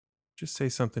Just say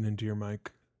something into your mic.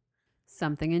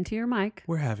 Something into your mic.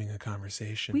 We're having a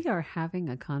conversation. We are having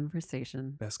a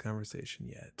conversation. Best conversation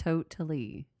yet.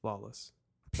 Totally. Flawless.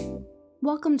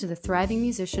 Welcome to the Thriving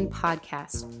Musician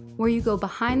Podcast, where you go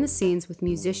behind the scenes with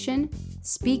musician,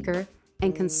 speaker,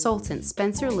 and consultant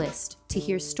Spencer List to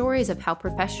hear stories of how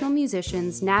professional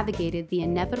musicians navigated the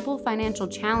inevitable financial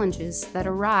challenges that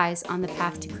arise on the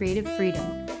path to creative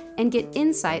freedom, and get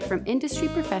insight from industry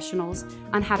professionals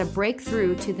on how to break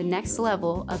through to the next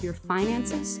level of your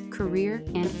finances, career,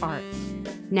 and art.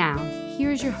 Now,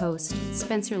 here's your host,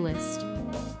 Spencer List.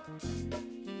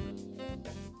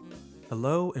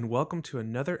 Hello and welcome to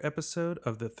another episode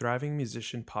of the Thriving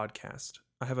Musician Podcast.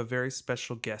 I have a very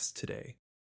special guest today.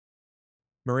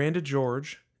 Miranda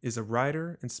George is a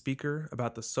writer and speaker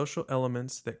about the social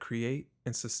elements that create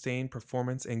and sustain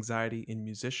performance anxiety in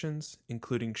musicians,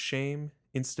 including shame,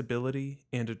 instability,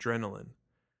 and adrenaline.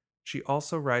 She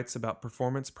also writes about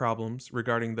performance problems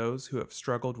regarding those who have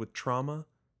struggled with trauma,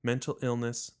 mental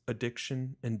illness,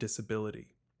 addiction, and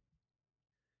disability.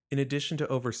 In addition to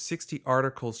over 60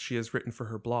 articles she has written for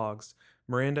her blogs,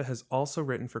 Miranda has also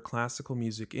written for Classical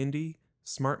Music Indie,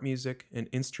 Smart Music, and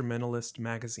Instrumentalist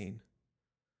magazine.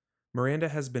 Miranda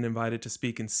has been invited to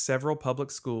speak in several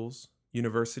public schools,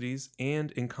 universities,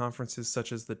 and in conferences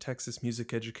such as the Texas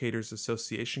Music Educators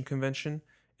Association Convention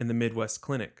and the Midwest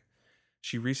Clinic.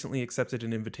 She recently accepted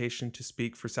an invitation to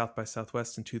speak for South by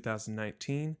Southwest in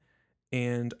 2019,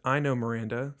 and I know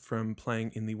Miranda from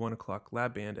playing in the 1 O'Clock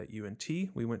Lab Band at UNT.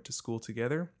 We went to school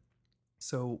together.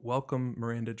 So welcome,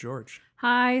 Miranda George.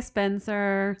 Hi,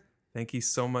 Spencer. Thank you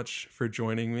so much for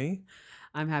joining me.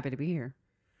 I'm happy to be here.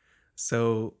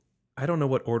 So I don't know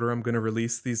what order I'm going to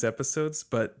release these episodes,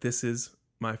 but this is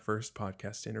my first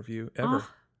podcast interview ever.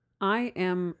 I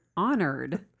am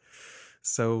honored.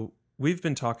 So we've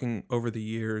been talking over the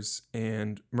years,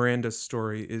 and Miranda's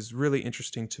story is really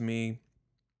interesting to me,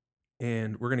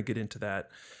 and we're going to get into that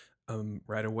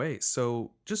right away.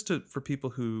 So for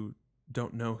people who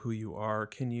don't know who you are,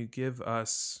 can you give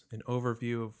us an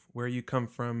overview of where you come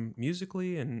from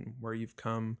musically and where you've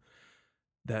come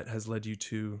that has led you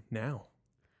to now?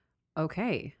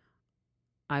 Okay.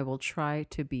 I will try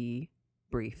to be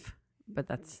brief, but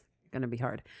that's going to be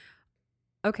hard.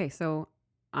 Okay, so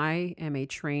I am a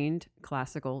trained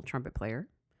classical trumpet player.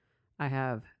 I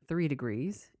have 3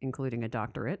 degrees, including a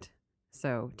doctorate.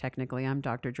 So technically I'm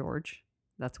Dr. George.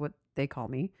 That's what they call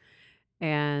me.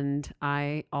 And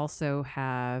I also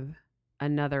have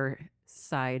another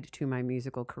side to my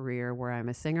musical career where I'm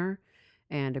a singer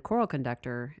and a choral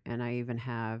conductor, and I even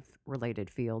have related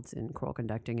fields in choral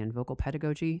conducting and vocal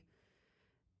pedagogy.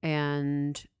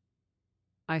 And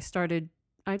I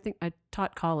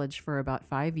taught college for about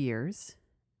 5 years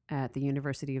at the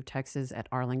University of Texas at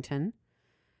Arlington,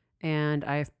 and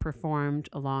I've performed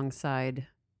alongside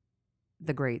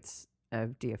the greats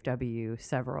of DFW,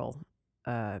 several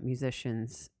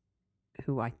musicians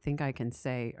who I think I can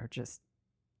say are just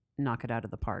knock it out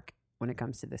of the park when it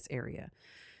comes to this area.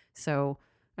 So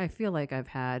I feel like I've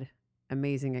had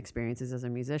amazing experiences as a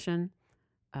musician.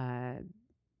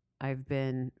 I've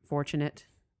been fortunate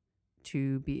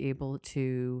to be able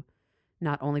to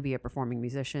not only be a performing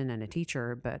musician and a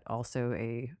teacher, but also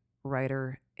a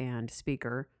writer and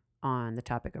speaker on the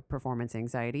topic of performance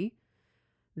anxiety.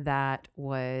 That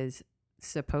was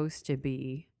supposed to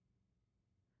be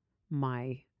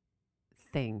my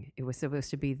thing. It was supposed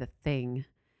to be the thing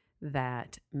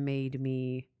that made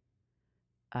me,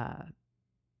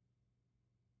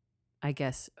 I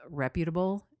guess,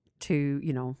 reputable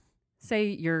to, say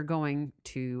you're going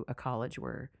to a college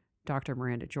where Dr.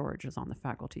 Miranda George is on the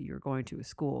faculty. You're going to a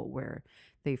school where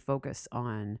they focus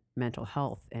on mental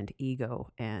health and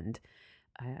ego, and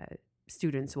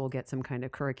students will get some kind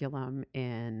of curriculum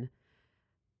in,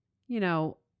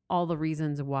 all the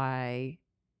reasons why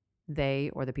they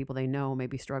or the people they know may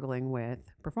be struggling with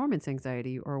performance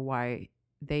anxiety, or why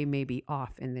they may be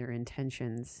off in their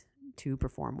intentions to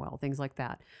perform well, things like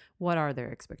that. What are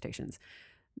their expectations?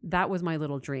 That was my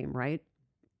little dream, right?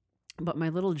 But my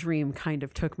little dream kind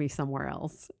of took me somewhere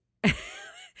else.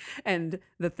 And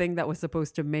the thing that was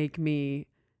supposed to make me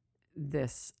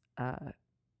this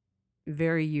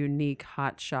very unique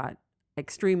hotshot,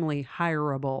 extremely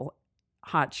hireable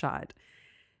hotshot,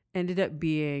 ended up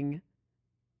being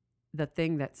the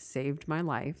thing that saved my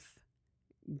life,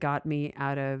 got me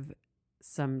out of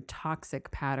some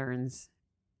toxic patterns,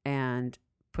 and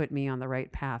put me on the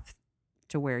right path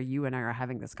to where you and I are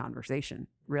having this conversation.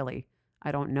 Really,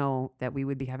 I don't know that we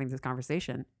would be having this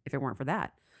conversation if it weren't for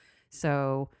that.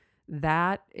 So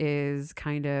that is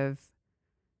kind of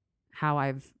how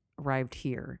I've arrived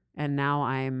here. And now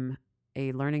I'm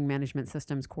a learning management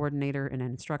systems coordinator and an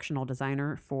instructional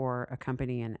designer for a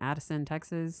company in Addison,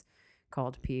 Texas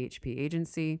called PHP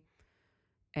Agency.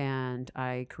 And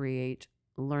I create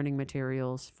learning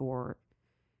materials for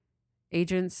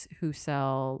agents who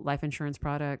sell life insurance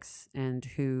products and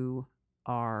who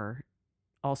are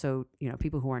also,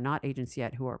 people who are not agents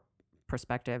yet, who are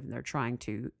prospective, and they're trying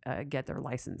to get their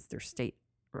license, their state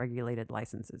regulated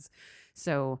licenses.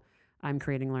 So I'm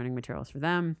creating learning materials for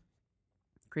them,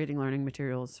 creating learning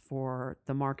materials for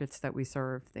the markets that we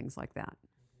serve, things like that.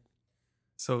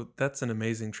 So that's an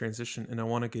amazing transition, and I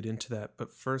want to get into that.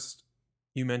 But first,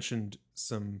 you mentioned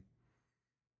some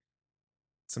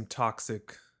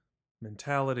toxic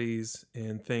mentalities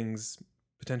and things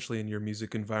potentially in your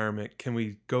music environment. Can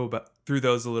we go through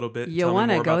those a little bit? You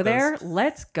want to go there? Those?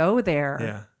 Let's go there.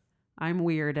 Yeah. I'm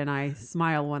weird and I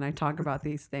smile when I talk about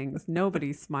these things.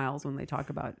 Nobody smiles when they talk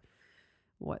about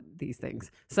these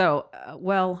things. So,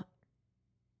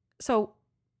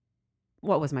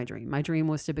 what was my dream? My dream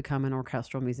was to become an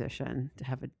orchestral musician, to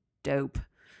have a dope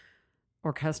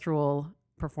orchestral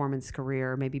performance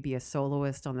career, maybe be a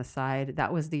soloist on the side.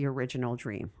 That was the original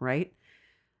dream, right?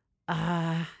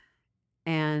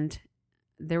 And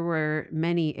there were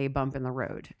many a bump in the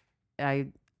road. I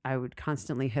would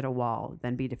constantly hit a wall,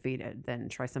 then be defeated, then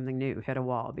try something new, hit a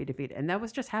wall, be defeated. And that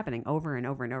was just happening over and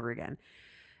over and over again.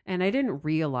 And I didn't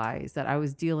realize that I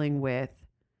was dealing with,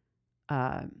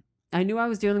 I knew I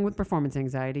was dealing with performance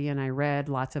anxiety, and I read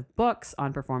lots of books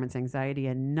on performance anxiety,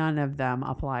 and none of them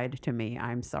applied to me.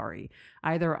 I'm sorry.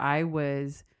 Either I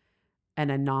was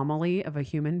an anomaly of a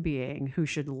human being who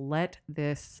should let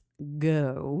this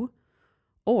go,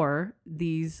 or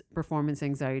these performance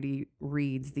anxiety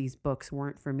reads, these books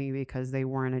weren't for me because they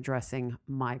weren't addressing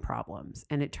my problems.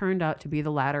 And it turned out to be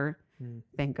the latter.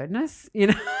 Thank goodness,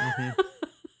 Mm-hmm.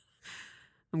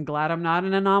 I'm glad I'm not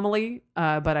an anomaly,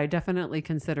 but I definitely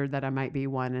considered that I might be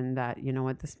one, and that,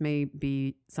 this may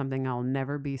be something I'll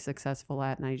never be successful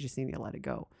at, and I just need to let it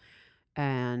go.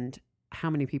 And how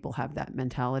many people have that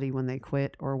mentality when they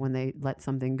quit or when they let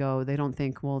something go? They don't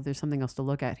think, well, there's something else to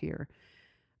look at here.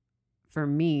 For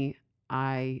me,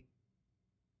 I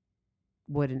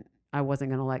wasn't going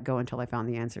to let go until I found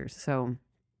the answers. So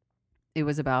it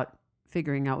was about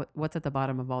figuring out what's at the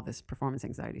bottom of all this performance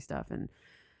anxiety stuff. And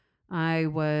I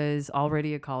was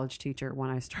already a college teacher when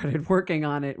I started working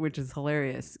on it, which is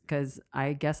hilarious because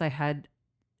I guess I had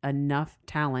enough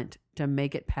talent to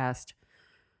make it past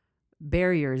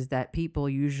barriers that people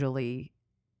usually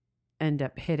end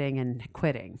up hitting and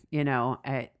quitting.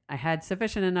 I had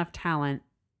sufficient enough talent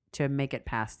to make it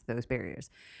past those barriers,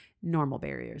 normal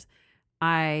barriers.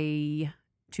 To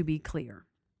be clear,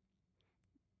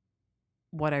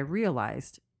 what I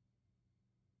realized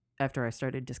after I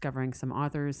started discovering some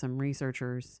authors, some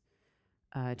researchers,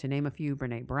 to name a few: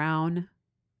 Brené Brown,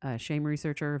 shame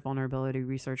researcher, vulnerability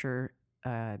researcher,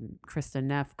 Krista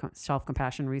Neff,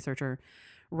 self-compassion researcher,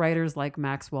 writers like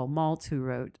Maxwell Maltz, who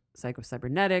wrote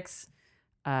Psycho-Cybernetics,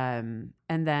 and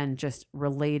then just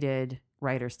related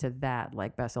writers to that,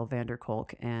 like Bessel van der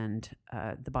Kolk and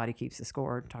The Body Keeps the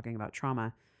Score, talking about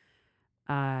trauma.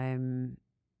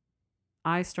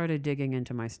 I started digging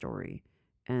into my story,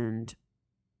 and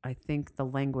I think the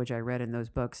language I read in those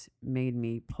books made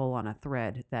me pull on a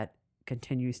thread that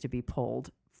continues to be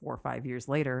pulled 4 or 5 years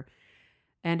later.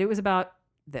 And it was about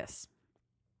this.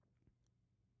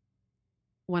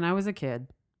 When I was a kid,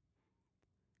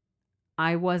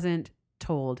 I wasn't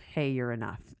told, hey, you're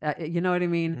enough. You know what I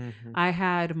mean? Mm-hmm. I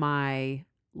had my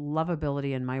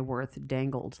lovability and my worth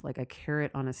dangled like a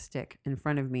carrot on a stick in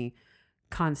front of me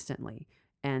constantly,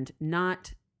 and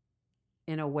not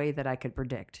in a way that I could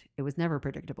predict. It was never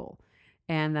predictable.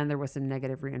 And then there was some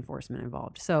negative reinforcement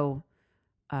involved. So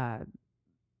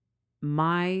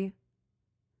my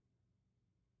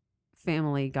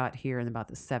family got here in about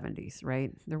the 70s,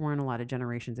 right? There weren't a lot of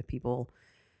generations of people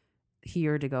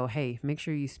here to go, hey, make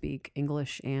sure you speak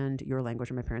English and your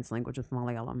language, or my parents' language with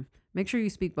Malayalam. Make sure you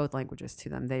speak both languages to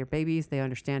them. They're babies. They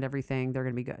understand everything. They're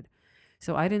going to be good.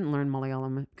 So I didn't learn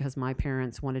Malayalam because my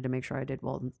parents wanted to make sure I did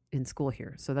well in school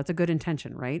here. So that's a good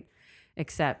intention, right?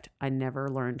 Except I never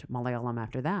learned Malayalam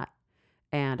after that.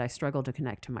 And I struggled to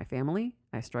connect to my family.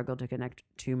 I struggled to connect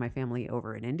to my family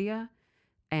over in India.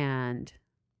 And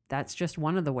that's just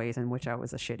one of the ways in which I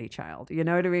was a shitty child. You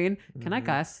know what I mean? Mm-hmm. Can I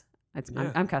cuss?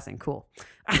 I'm cussing. Cool.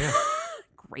 Yeah.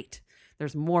 Great.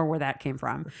 There's more where that came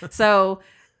from. So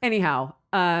anyhow,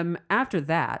 after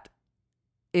that,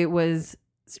 it was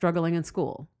struggling in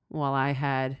school. While I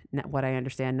had what I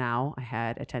understand now, I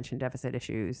had attention deficit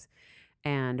issues.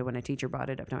 And when a teacher brought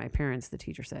it up to my parents, the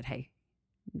teacher said, hey,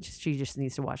 she just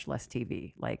needs to watch less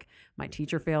TV. Like, my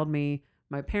teacher failed me.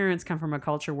 my parents come from a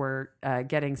culture where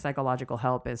getting psychological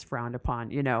help is frowned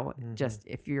upon. You know, just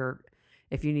if you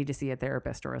need to see a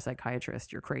therapist or a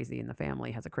psychiatrist, you're crazy, and the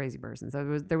family has a crazy person.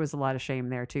 So there was a lot of shame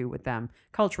there too with them,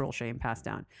 cultural shame passed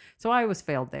down. So I was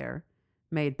failed there,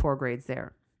 made poor grades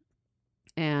there.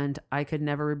 And I could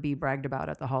never be bragged about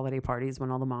at the holiday parties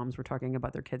when all the moms were talking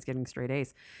about their kids getting straight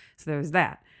A's. So there was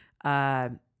that.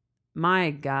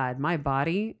 My God, my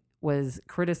body was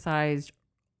criticized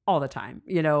all the time.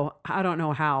 You know, I don't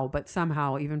know how, but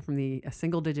somehow, even from a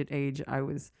single digit age, I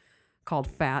was called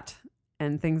fat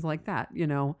and things like that, you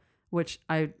know, which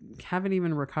I haven't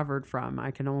even recovered from.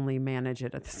 I can only manage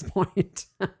it at this point.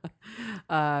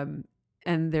 And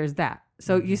there's that.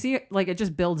 So you see, like, it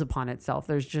just builds upon itself.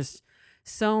 There's just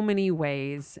so many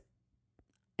ways.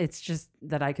 It's just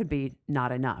that I could be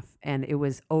not enough. And it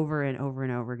was over and over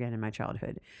and over again in my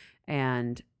childhood.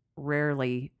 And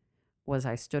rarely was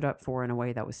I stood up for in a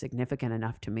way that was significant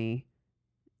enough to me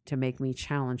to make me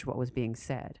challenge what was being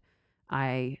said.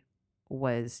 I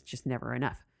was just never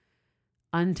enough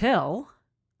until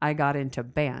I got into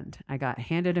band. I got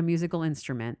handed a musical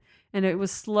instrument, and it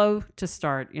was slow to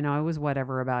start. You know, I was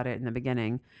whatever about it in the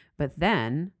beginning, but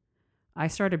then I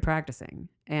started practicing,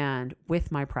 and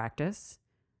with my practice,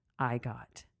 I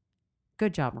got,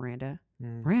 good job, Miranda.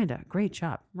 Miranda, great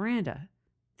job. Miranda,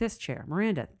 this chair.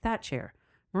 Miranda, that chair.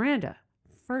 Miranda,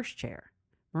 first chair.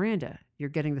 Miranda, you're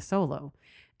getting the solo.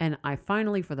 And I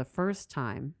finally, for the first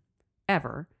time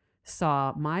ever,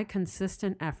 saw my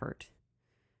consistent effort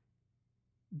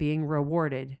being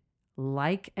rewarded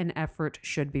like an effort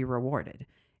should be rewarded.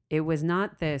 It was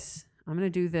not this, I'm going to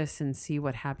do this and see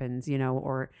what happens, you know,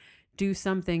 or do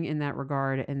something in that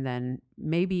regard, and then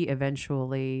maybe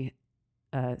eventually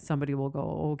somebody will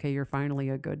go, okay, you're finally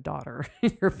a good daughter.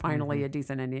 You're finally a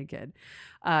decent Indian kid.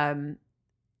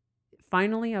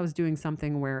 Finally, I was doing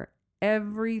something where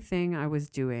everything I was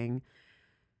doing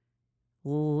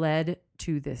led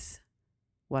to this,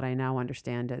 what I now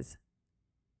understand as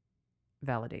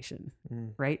validation,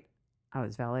 right? I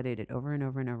was validated over and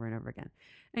over and over and over again.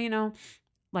 And, you know,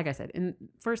 like I said, in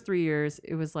first 3 years,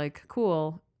 it was like,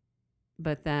 cool.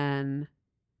 But then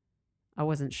I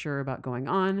wasn't sure about going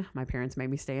on. My parents made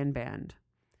me stay in band,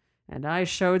 and I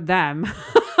showed them.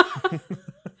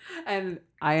 And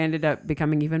I ended up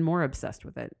becoming even more obsessed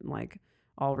with it. Like,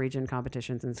 all region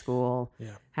competitions in school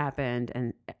happened,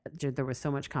 and there was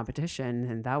so much competition,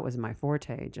 and that was my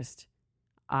forte. Just,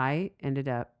 I ended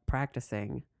up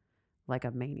practicing like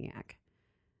a maniac.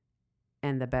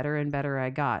 And the better and better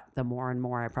I got, the more and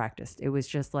more I practiced. It was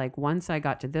just like, once I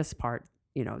got to this part,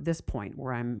 you know, this point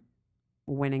where I'm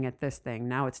winning at this thing,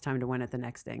 now it's time to win at the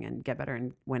next thing and get better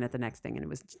and win at the next thing. And it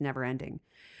was never ending.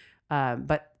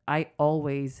 But I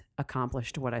always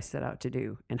accomplished what I set out to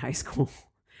do in high school.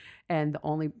 And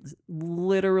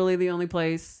literally the only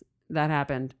place that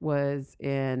happened was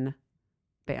in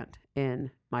band,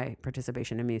 in my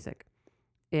participation in music.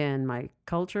 In my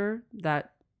culture,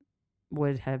 that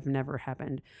would have never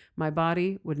happened. My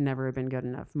body would never have been good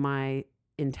enough. My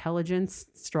intelligence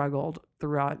struggled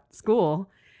throughout school,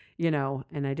 you know,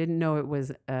 and I didn't know it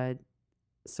was a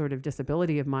sort of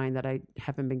disability of mine that I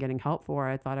haven't been getting help for.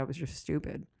 I thought I was just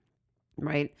stupid,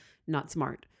 right? Not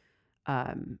smart.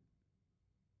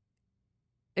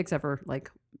 Except for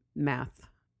like math,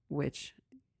 which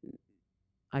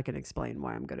I can explain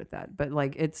why I'm good at that. But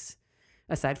like, it's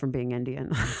aside from being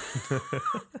Indian.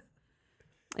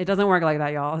 It doesn't work like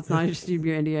that, y'all. It's not just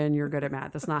you're Indian, you're good at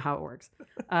math. That's not how it works.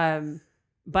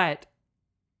 But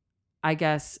I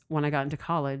guess when I got into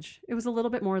college, it was a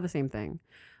little bit more of the same thing.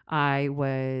 I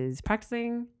was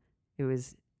practicing. It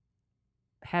was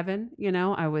heaven, you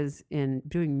know. I was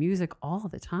doing music all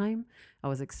the time. I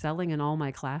was excelling in all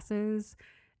my classes.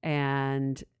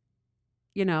 And,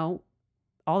 you know,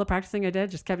 all the practicing I did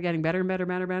just kept getting better and better and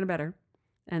better and better and better.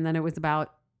 And then it was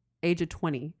about age of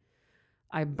 20.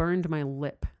 I burned my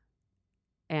lip,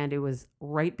 and it was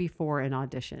right before an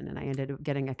audition, and I ended up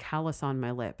getting a callus on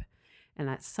my lip. And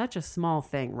that's such a small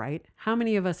thing, right? How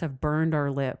many of us have burned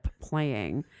our lip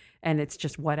playing, and it's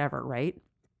just whatever, right?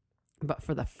 But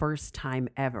for the first time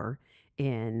ever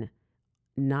in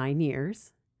 9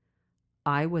 years,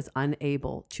 I was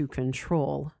unable to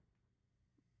control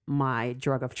my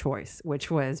drug of choice,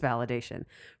 which was validation.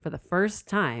 For the first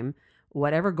time,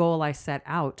 whatever goal I set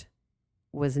out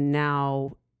was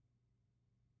now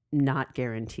not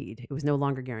guaranteed. It was no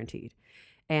longer guaranteed.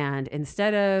 And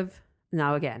instead of,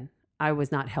 now again, I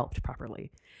was not helped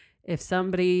properly. If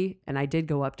somebody, and I did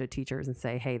go up to teachers and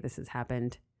say, hey, this has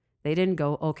happened. They didn't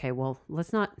go, okay, well,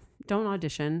 don't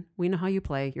audition. We know how you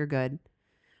play. You're good.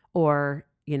 Or,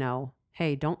 you know,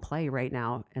 hey, don't play right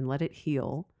now and let it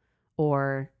heal.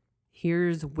 Or,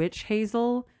 here's witch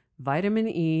hazel, vitamin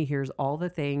E, here's all the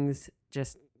things.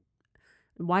 Just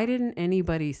why didn't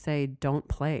anybody say don't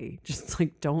play? Just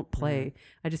like don't play.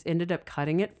 I just ended up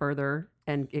cutting it further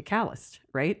and it calloused,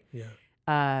 right? Yeah.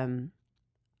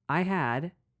 I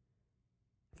had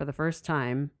for the first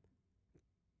time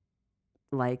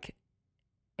like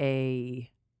an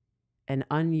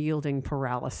unyielding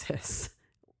paralysis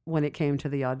when it came to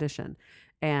the audition.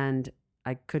 And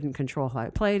I couldn't control how I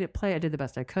played. I did the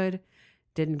best I could.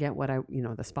 Didn't get what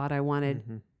the spot I wanted.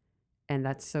 Mm-hmm. And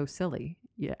that's so silly.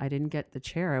 Yeah, I didn't get the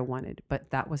chair I wanted,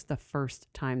 but that was the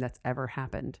first time that's ever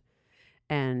happened.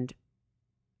 And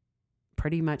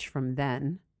pretty much from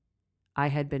then, I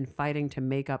had been fighting to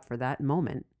make up for that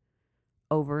moment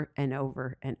over and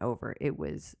over and over. It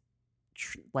was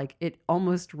like it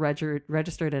almost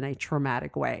registered in a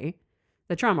traumatic way.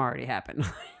 The trauma already happened.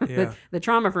 Yeah. the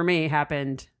trauma for me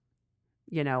happened,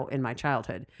 in my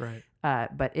childhood. Right.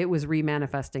 But it was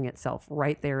remanifesting itself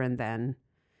right there and then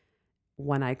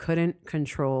when I couldn't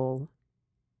control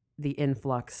the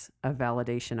influx of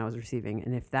validation I was receiving.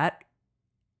 And if that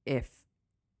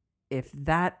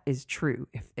is true,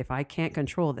 if I can't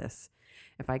control this,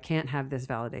 if I can't have this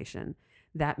validation,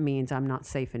 that means I'm not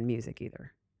safe in music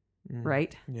either.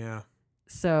 Right? Yeah.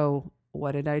 So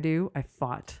what did I do? I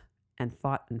fought and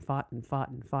fought and fought and fought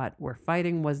and fought, where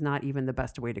fighting was not even the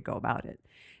best way to go about it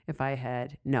if I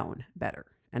had known better,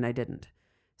 and I didn't.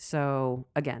 So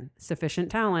again,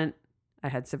 sufficient talent. I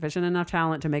had sufficient enough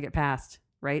talent to make it past,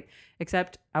 right?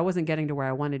 Except I wasn't getting to where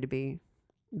I wanted to be,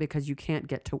 because you can't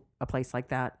get to a place like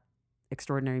that,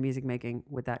 extraordinary music making,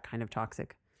 with that kind of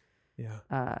toxic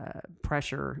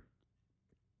pressure,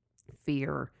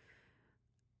 fear.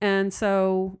 And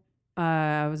so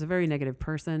I was a very negative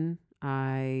person.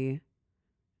 I,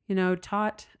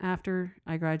 taught after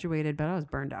I graduated, but I was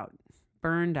burned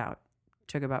out.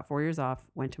 Took about 4 years off,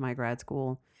 went to my grad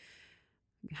school,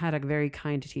 had a very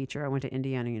kind teacher. I went to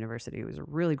Indiana University. It was a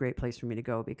really great place for me to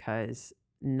go because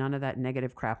none of that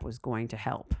negative crap was going to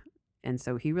help. And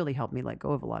so he really helped me let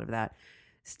go of a lot of that.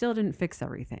 Still didn't fix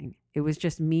everything. It was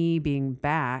just me being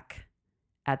back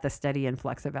at the steady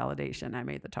influx of validation. I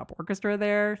made the top orchestra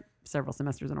there several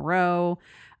semesters in a row.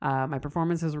 My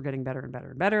performances were getting better and better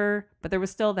and better, but there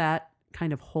was still that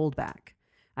kind of holdback.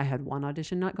 I had one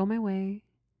audition not go my way,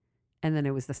 and then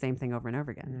it was the same thing over and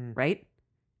over again, right?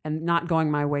 And not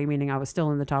going my way, meaning I was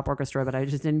still in the top orchestra, but I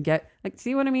just didn't get,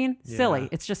 see what I mean? Yeah. Silly.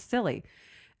 It's just silly.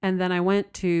 And then I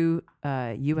went to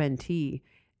UNT,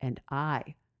 and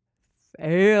I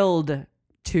failed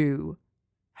to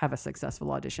have a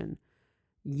successful audition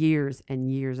years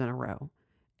and years in a row.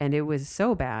 And it was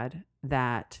so bad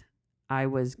that I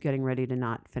was getting ready to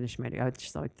not finish my, I was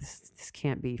just like, this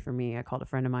can't be for me. I called a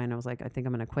friend of mine. I was like, I think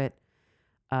I'm going to quit.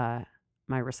 My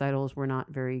recitals were not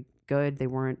very good.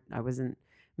 I wasn't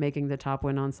making the top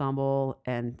wind ensemble.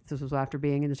 And this was after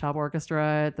being in the top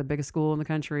orchestra at the biggest school in the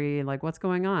country. And like, what's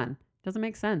going on? Doesn't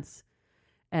make sense.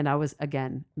 And I was,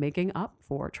 again,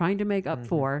 trying to make up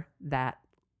for that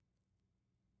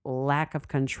lack of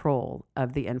control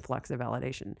of the influx of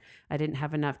validation. I didn't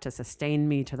have enough to sustain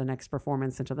me to the next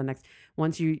performance and to the next.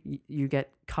 Once you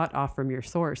get cut off from your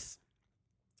source.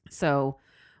 So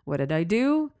what did I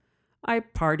do? I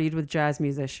partied with jazz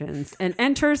musicians, and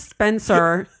enter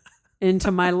Spencer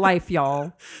into my life,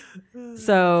 y'all.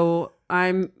 So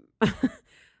I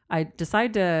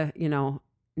decide to,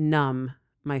 numb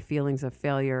my feelings of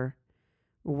failure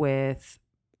with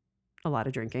a lot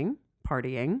of drinking,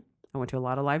 partying. I went to a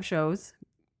lot of live shows.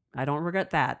 I don't regret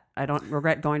that. I don't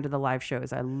regret going to the live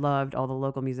shows. I loved all the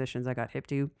local musicians I got hip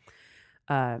to.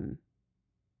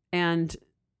 And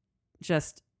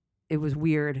just, it was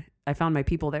weird. I found my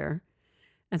people there.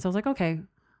 And so I was like, okay,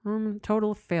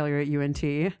 total failure at UNT.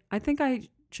 I think I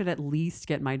should at least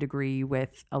get my degree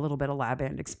with a little bit of lab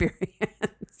band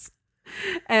experience.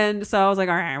 And so I was like,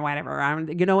 all right, whatever.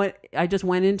 You know what? I just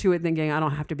went into it thinking I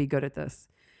don't have to be good at this.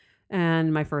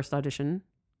 And my first audition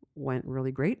went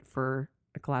really great for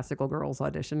a classical girls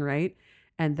audition, right?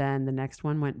 And then the next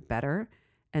one went better.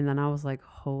 And then I was like,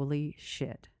 holy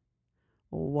shit.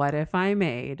 What if I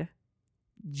made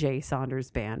Jay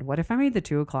Saunders Band? What if I made the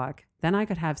 2 o'clock? Then I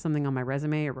could have something on my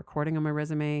resume, a recording on my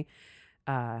resume.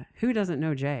 Who doesn't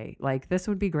know Jay? Like, this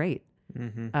would be great.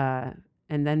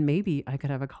 And then maybe I could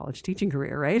have a college teaching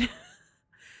career, right?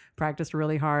 Practiced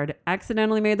really hard,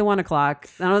 accidentally made the 1 o'clock.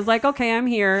 And I was like, okay, I'm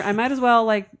here. I might as well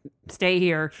stay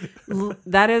here.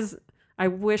 I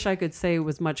wish I could say it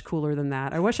was much cooler than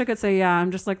that. I wish I could say, yeah,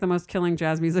 I'm just like the most killing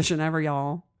jazz musician ever,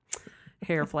 y'all.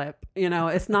 Hair flip.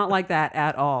 It's not like that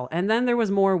at all. And then there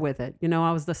was more with it.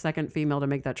 I was the second female to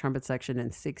make that trumpet section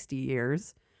in 60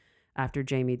 years after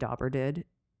Jamie Dauber did.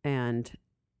 And,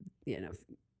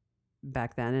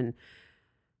 back then, and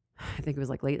I think it was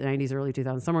like late 90s, early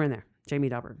 2000s, somewhere in there, Jamie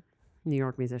Dauber, New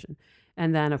York musician.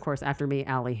 And then, of course, after me,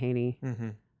 Allie Haney. Mm-hmm.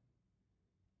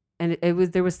 And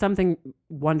there was something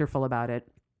wonderful about it.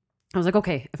 I was like,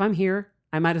 okay, if I'm here,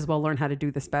 I might as well learn how to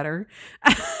do this better.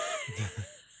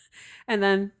 And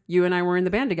then you and I were in the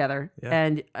band together. Yeah.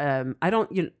 And I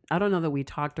don't know that we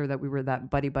talked or that we were that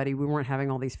buddy. We weren't having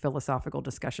all these philosophical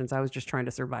discussions. I was just trying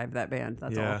to survive that band.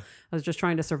 That's all. I was just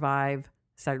trying to survive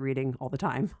sight reading all the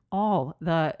time.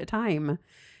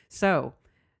 So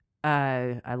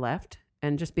I left.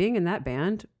 And just being in that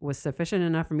band was sufficient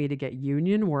enough for me to get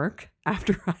union work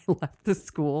after I left the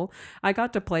school. I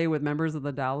got to play with members of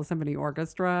the Dallas Symphony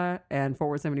Orchestra and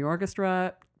Fort Worth Symphony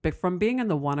Orchestra from being in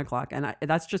the 1 o'clock. And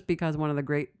that's just because one of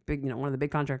the big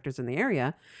contractors in the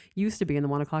area used to be in the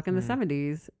 1 o'clock in the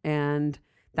 70s. And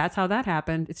that's how that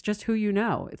happened. It's just who you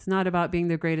know. It's not about being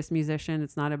the greatest musician.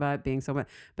 It's not about being so much.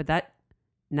 But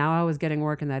now I was getting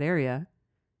work in that area.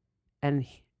 And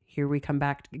here we come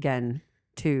back again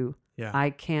to... Yeah. I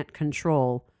can't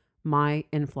control my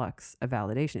influx of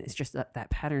validation. It's just that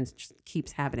pattern just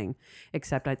keeps happening,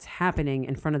 except it's happening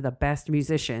in front of the best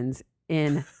musicians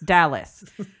in Dallas.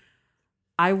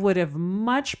 I would have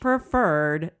much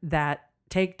preferred that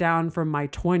takedown from my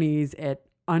 20s at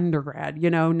undergrad.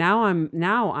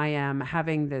 Now I am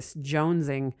having this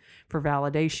jonesing for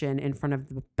validation in front of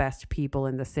the best people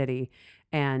in the city.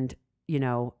 And,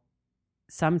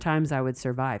 sometimes I would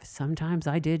survive. Sometimes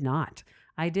I did not.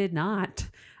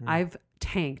 I've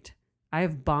tanked.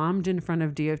 I've bombed in front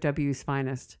of DFW's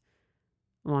finest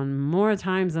on more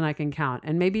times than I can count.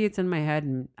 And maybe it's in my head,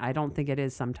 and I don't think it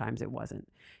is. Sometimes it wasn't,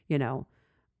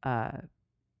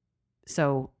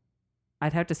 So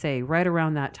I'd have to say right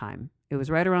around that time. It was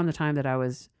right around the time that I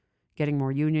was getting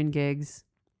more union gigs,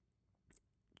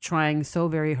 trying so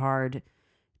very hard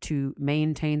to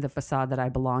maintain the facade that I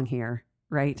belong here,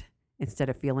 right? Instead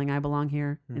of feeling I belong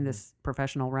here in this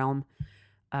professional realm.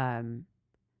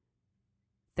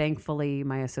 Thankfully,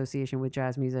 my association with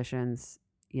jazz musicians,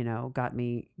 got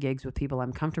me gigs with people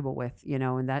I'm comfortable with,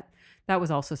 and that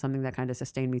was also something that kind of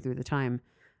sustained me through the time.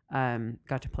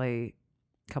 Got to play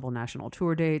a couple national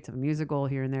tour dates of a musical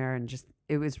here and there. And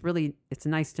it's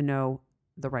nice to know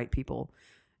the right people,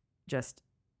 just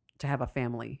to have a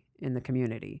family in the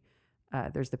community.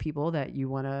 There's the people that you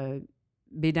want to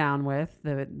be down with,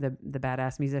 the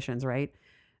badass musicians, right?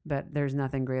 But there's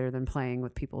nothing greater than playing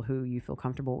with people who you feel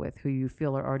comfortable with, who you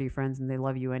feel are already friends and they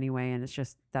love you anyway. And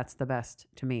that's the best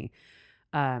to me.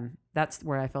 That's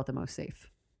where I felt the most safe.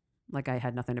 Like I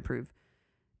had nothing to prove.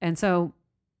 And so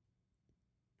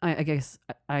I guess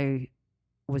I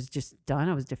was just done.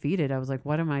 I was defeated. I was like,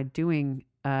 what am I doing?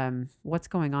 What's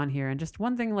going on here? And just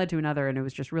one thing led to another. And it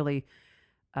was just really,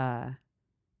 the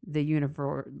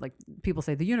universe, like people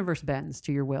say, the universe bends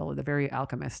to your will, the very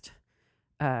Alchemist,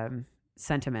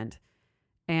 sentiment.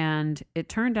 And it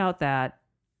turned out that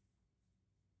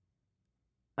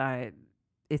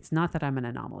it's not that I'm an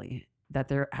anomaly, that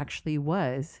there actually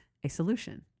was a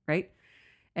solution, right?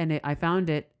 And I found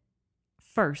it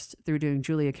first through doing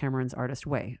Julia Cameron's Artist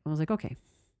Way. I was like, okay,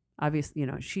 obviously,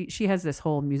 she has this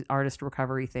whole artist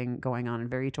recovery thing going on in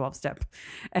very 12-step.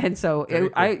 And so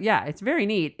it's very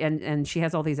neat. And she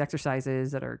has all these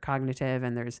exercises that are cognitive,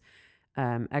 and there's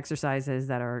exercises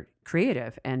that are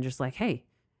creative, and just like, hey,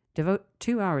 devote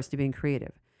 2 hours to being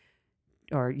creative,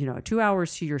 or 2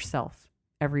 hours to yourself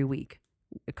every week.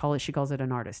 She calls it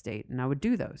an artist date. And I would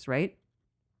do those, right?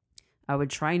 I would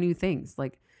try new things,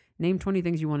 like name 20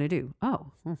 things you want to do.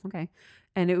 Oh, okay.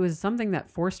 And it was something that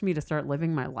forced me to start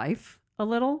living my life a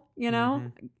little,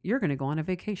 You're going to go on a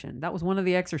vacation. That was one of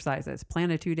the exercises,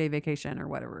 plan a 2-day vacation or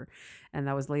whatever. And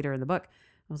that was later in the book.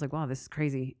 I was like, wow, this is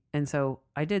crazy. And so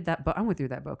I did that, but I went through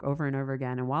that book over and over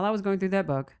again. And while I was going through that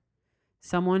book,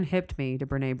 someone hipped me to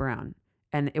Brene Brown.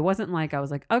 And it wasn't like I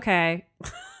was like, okay.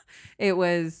 It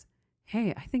was,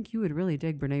 hey, I think you would really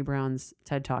dig Brene Brown's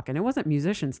TED Talk. And it wasn't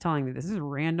musicians telling me this. This is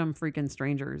random freaking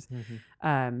strangers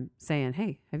saying,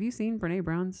 hey, have you seen Brene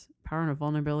Brown's Power and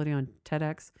Vulnerability on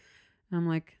TEDx? And I'm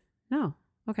like, no.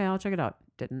 Okay, I'll check it out.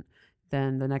 Didn't.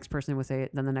 Then the next person would say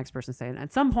it. Then the next person say it.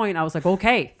 At some point, I was like,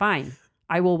 okay, fine.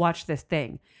 I will watch this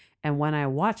thing. And when I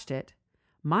watched it,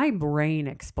 my brain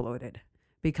exploded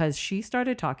because she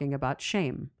started talking about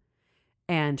shame.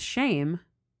 And shame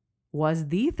was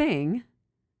the thing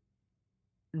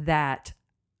that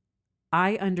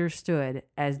I understood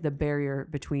as the barrier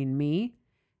between me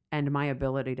and my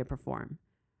ability to perform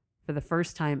for the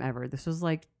first time ever. This was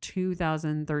like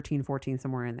 2013, 14,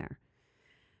 somewhere in there.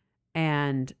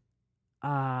 And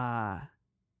at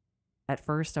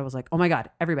first I was like, oh my God,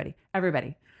 everybody,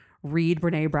 read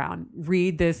Brene Brown,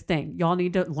 read this thing. Y'all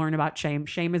need to learn about shame.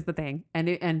 Shame is the thing.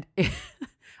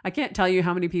 I can't tell you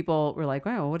how many people were like,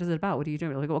 wow, what is it about? What are you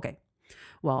doing? Like, okay,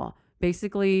 well,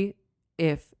 basically,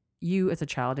 if you as a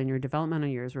child in your developmental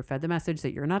years were fed the message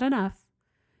that you're not enough,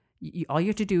 all you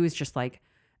have to do is just like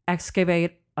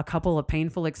excavate a couple of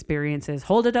painful experiences,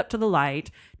 hold it up to the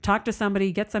light, talk to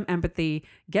somebody, get some empathy,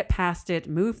 get past it,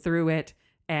 move through it,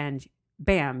 and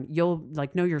bam, you'll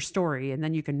like know your story, and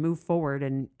then you can move forward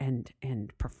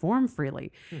and perform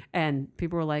freely. And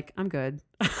people were like, I'm good.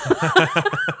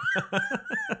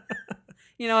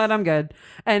 You know what? I'm good.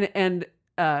 And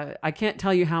I can't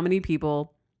tell you how many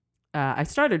people, I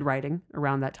started writing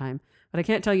around that time, but I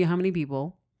can't tell you how many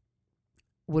people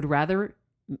would rather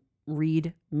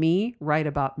read me write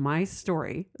about my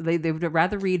story. They would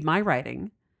rather read my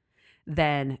writing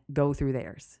than go through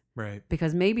theirs. Right.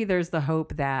 Because maybe there's the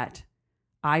hope that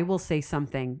I will say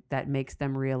something that makes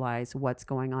them realize what's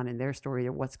going on in their story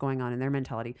or what's going on in their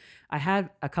mentality. I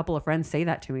had a couple of friends say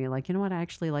that to me, like, you know what? I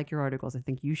actually like your articles. I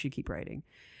think you should keep writing.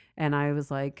 And I was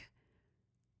like,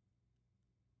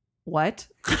 what?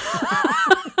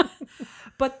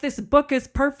 But this book is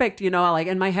perfect. You know, like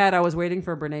in my head, I was waiting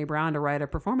for Brene Brown to write a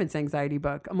performance anxiety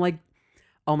book. I'm like,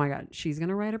 oh my God, she's going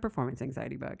to write a performance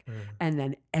anxiety book. And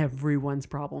then everyone's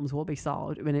problems will be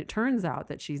solved. And it turns out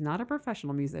that she's not a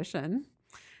professional musician.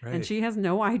 Right. And she has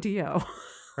no idea.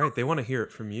 Right. They want to hear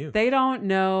it from you. They don't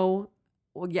know.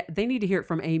 Well, yeah, they need to hear it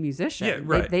from a musician. Yeah,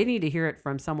 right. They need to hear it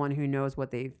from someone who knows what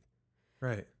they've.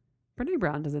 Right. Brene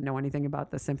Brown doesn't know anything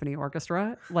about the symphony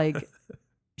orchestra. Like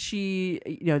she,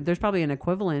 you know, there's probably an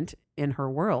equivalent in her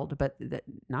world, but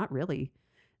not really.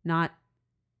 Not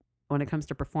when it comes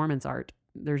to performance art.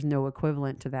 There's no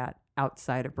equivalent to that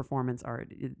outside of performance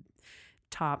art. It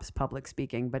tops public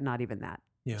speaking, but not even that.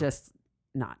 Yeah. Just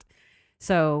not.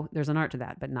 So there's an art to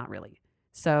that, but not really.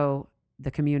 So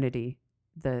the community,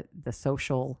 the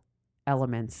social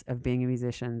elements of being a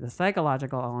musician, the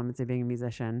psychological elements of being a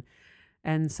musician.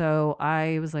 And so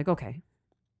I was like, okay,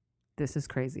 this is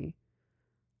crazy.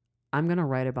 I'm going to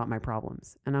write about my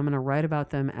problems, and I'm going to write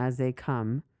about them as they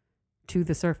come to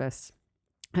the surface.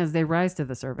 As they rise to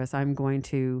the surface, I'm going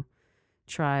to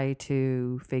try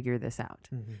to figure this out.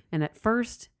 Mm-hmm. And at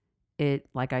first,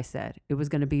 like I said, it was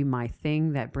going to be my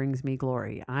thing that brings me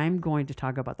glory. I'm going to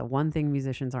talk about the one thing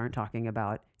musicians aren't talking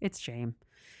about. It's shame.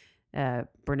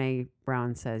 Brene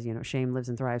Brown says, you know, shame lives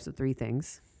and thrives with three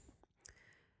things: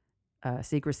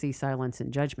 secrecy, silence,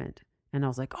 and judgment. And I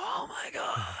was like, oh my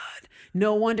God,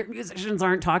 no wonder musicians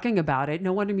aren't talking about it.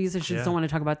 No wonder musicians don't want to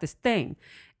talk about this thing.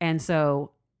 And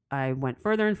so I went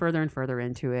further and further and further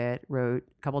into it, wrote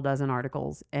a couple dozen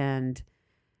articles, and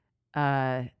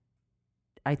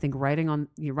I think writing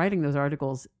those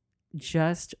articles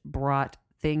just brought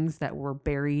things that were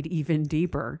buried even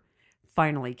deeper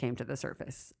finally came to the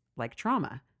surface, like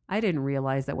trauma. I didn't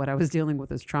realize that what I was dealing with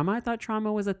was trauma. I thought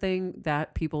trauma was a thing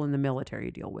that people in the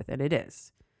military deal with, and it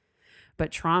is.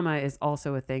 But trauma is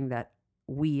also a thing that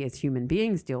we as human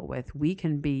beings deal with. We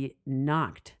can be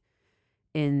knocked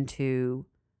into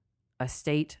a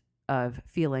state of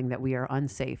feeling that we are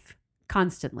unsafe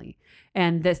constantly.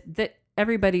 And that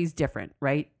everybody's different,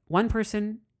 right? One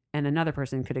person and another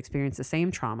person could experience the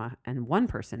same trauma, and one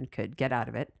person could get out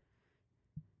of it,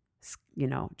 you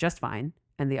know, just fine.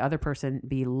 And the other person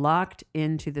be locked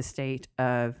into the state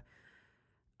of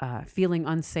feeling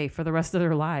unsafe for the rest of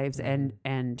their lives,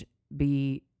 and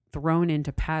be thrown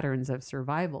into patterns of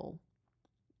survival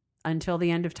until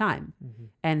the end of time. Mm-hmm.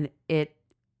 And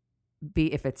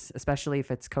especially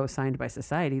if it's co-signed by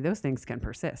society, those things can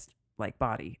persist, like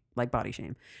body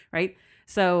shame, right?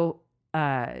 So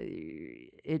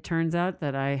it turns out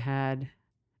that I had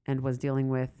and was dealing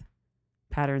with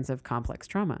patterns of complex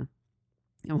trauma.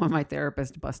 And when my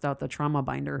therapist bust out the trauma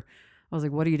binder, I was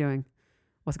like, what are you doing?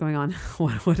 What's going on?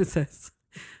 What is this?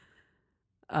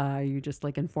 You just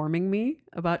like informing me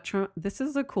about trauma? This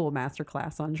is a cool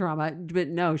masterclass on trauma. But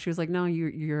no, she was like, no,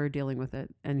 you're dealing with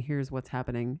it. And here's what's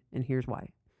happening. And here's why.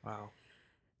 Wow.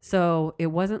 So it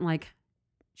wasn't like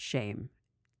shame.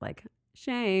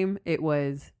 It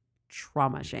was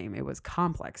trauma shame. It was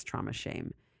complex trauma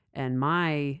shame. And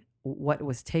what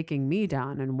was taking me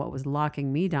down and what was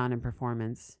locking me down in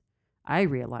performance, I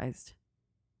realized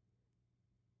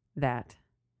that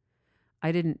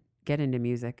I didn't get into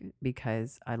music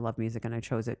because I love music and I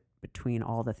chose it between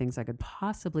all the things I could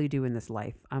possibly do in this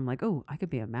life. I'm like, oh, I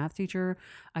could be a math teacher.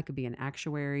 I could be an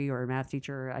actuary or a math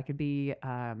teacher. I could be,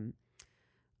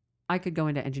 I could go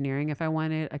into engineering if I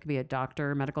wanted. I could be a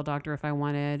doctor, medical doctor if I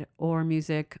wanted, or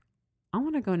music. I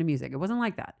want to go into music. It wasn't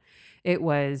like that. It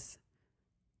was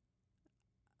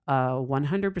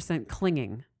 100%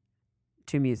 clinging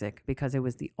to music because it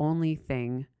was the only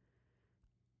thing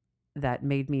that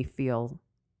made me feel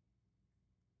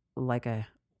like a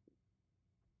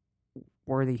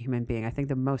worthy human being. I think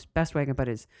the best way I can put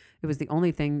it is it was the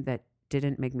only thing that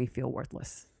didn't make me feel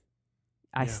worthless.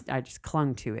 I just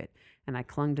clung to it, and I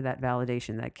clung to that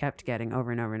validation that I kept getting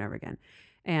over and over and over again.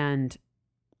 And,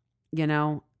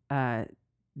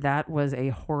 that was a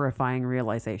horrifying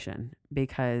realization,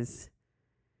 because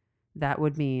that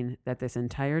would mean that this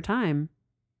entire time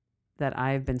that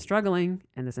I've been struggling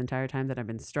and this entire time that I've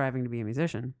been striving to be a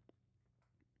musician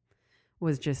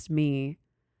was just me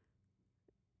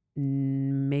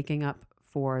making up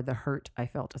for the hurt I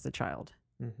felt as a child.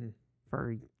 Mm-hmm.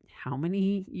 For how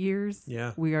many years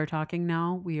we are talking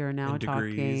now? We are now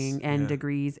talking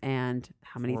degrees and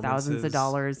how many thousands of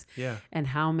dollars. Yeah. And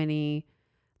how many,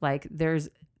 there's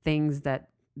things that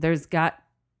there's got,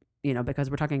 because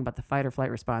we're talking about the fight or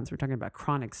flight response, we're talking about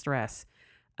chronic stress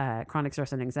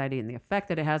and anxiety and the effect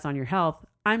that it has on your health.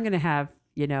 I'm going to have,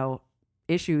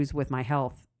 issues with my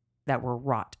health that were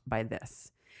wrought by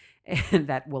this and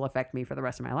that will affect me for the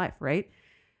rest of my life. Right.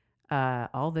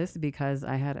 All this because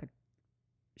I had a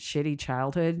shitty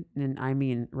childhood, and I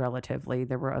mean relatively.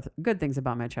 There were other good things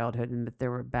about my childhood, and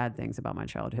there were bad things about my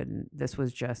childhood, and this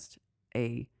was just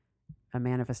a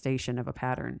manifestation of a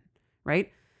pattern,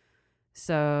 right?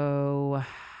 So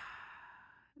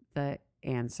the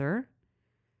answer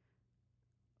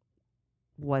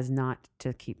was not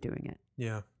to keep doing it.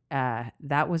 Yeah.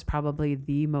 That was probably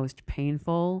the most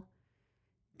painful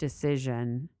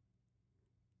decision.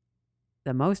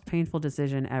 The most painful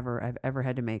decision I've ever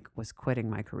had to make was quitting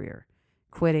my career,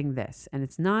 quitting this. And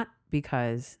it's not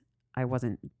because I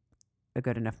wasn't a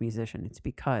good enough musician. It's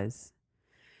because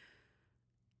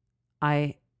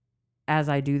as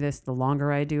I do this, the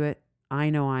longer I do it,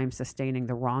 I know I'm sustaining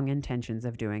the wrong intentions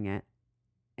of doing it.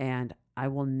 And I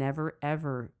will never,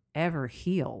 ever, ever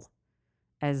heal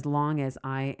as long as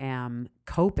I am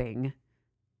coping.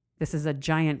 This is a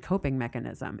giant coping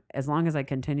mechanism. As long as I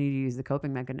continue to use the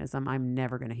coping mechanism, I'm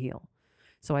never going to heal.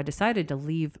 So I decided to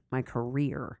leave my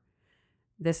career.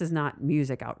 This is not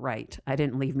music outright. I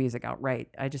didn't leave music outright.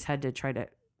 I just had to try to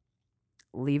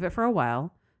leave it for a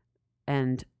while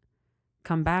and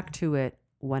come back to it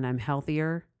when I'm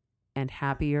healthier and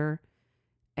happier,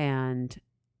 and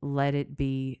let it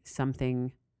be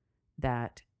something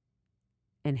that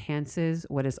enhances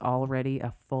what is already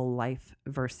a full life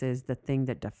versus the thing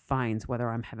that defines whether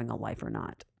I'm having a life or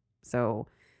not. So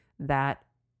that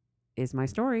is my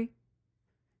story.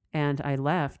 And I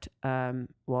left,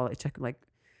 it took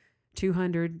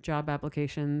 200 job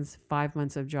applications, 5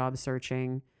 months of job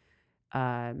searching,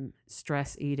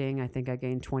 stress eating. I think I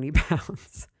gained 20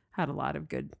 pounds. Had a lot of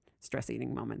good stress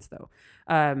eating moments though.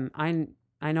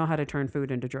 I know how to turn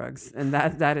food into drugs, and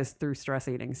that is through stress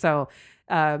eating. So,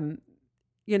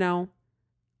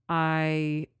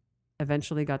 I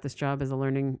eventually got this job as a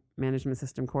learning management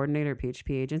system coordinator at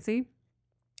PHP Agency.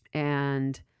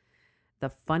 And the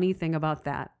funny thing about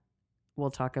that,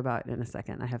 we'll talk about in a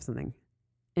second. I have something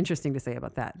interesting to say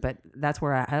about that, but that's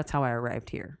how I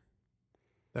arrived here.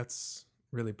 That's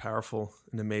really powerful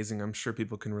and amazing. I'm sure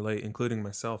people can relate, including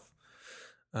myself.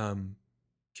 Can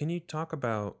you talk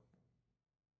about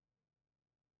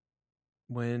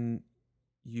when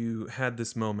you had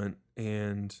this moment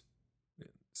and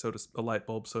a light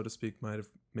bulb, so to speak,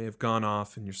 may have gone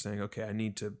off, and you're saying, okay, I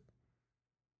need to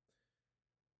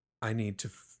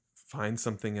find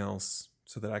something else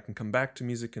so that I can come back to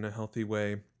music in a healthy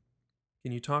way.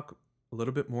 Can you talk a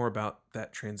little bit more about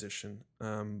that transition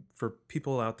for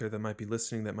people out there that might be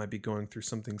listening, that might be going through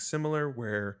something similar,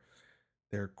 where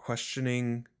they're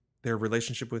questioning their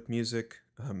relationship with music,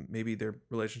 maybe their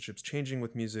relationship's changing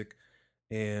with music,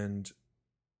 and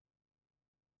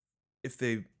if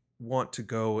they want to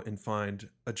go and find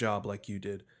a job like you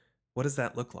did, what does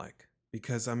that look like?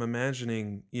 Because I'm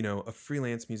imagining, a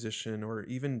freelance musician, or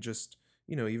even just,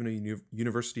 even a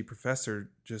university professor,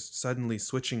 just suddenly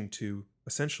switching to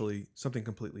essentially something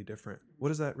completely different. What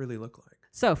does that really look like?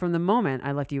 So from the moment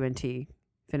I left UNT,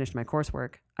 finished my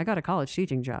coursework, I got a college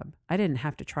teaching job. I didn't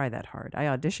have to try that hard. I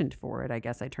auditioned for it. I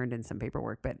guess I turned in some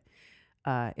paperwork, but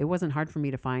it wasn't hard for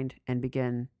me to find and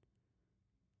begin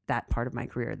that part of my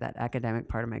career, that academic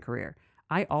part of my career.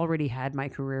 I already had my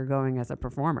career going as a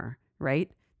performer,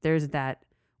 right? There's that,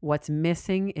 what's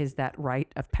missing is that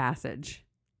rite of passage.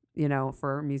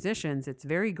 For musicians, it's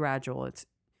very gradual. It's,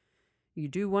 you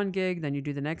do one gig, then you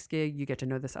do the next gig, you get to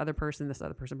know this other person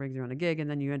brings you on a gig, and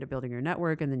then you end up building your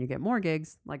network, and then you get more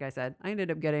gigs. Like I said, I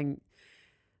ended up getting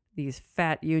these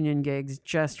fat union gigs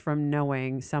just from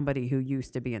knowing somebody who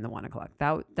used to be in the 1 o'clock.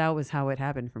 That was how it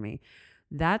happened for me.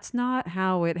 That's not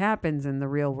how it happens in the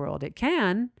real world. It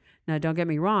can. Now, don't get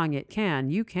me wrong, it can.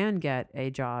 You can get a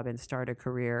job and start a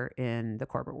career in the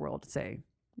corporate world, say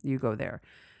you go there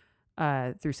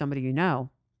through somebody you know.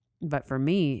 But for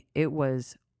me, it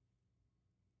was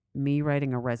me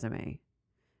writing a resume,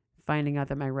 finding out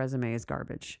that my resume is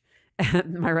garbage.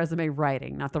 My resume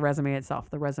writing, not the resume itself.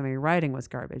 The resume writing was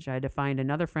garbage. I had to find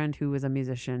another friend who was a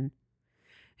musician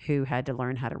who had to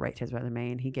learn how to write his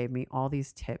resume, and he gave me all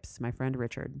these tips, my friend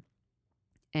Richard.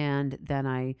 And then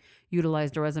I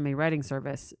utilized a resume writing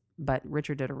service, but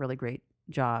Richard did a really great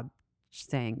job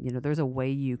saying, there's a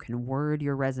way you can word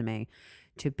your resume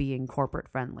to being corporate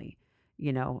friendly.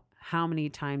 How many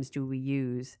times do we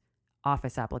use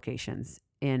Office applications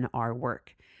in our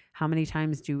work? How many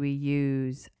times do we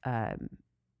use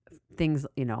things,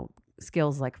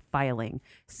 skills like filing,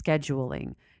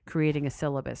 scheduling, creating a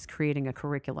syllabus, creating a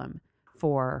curriculum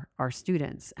for our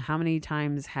students? How many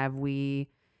times have we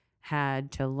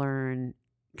had to learn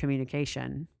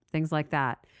communication, things like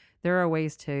that? There are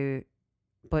ways to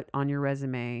put on your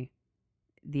resume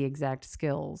the exact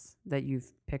skills that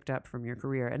you've picked up from your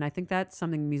career. And I think that's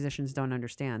something musicians don't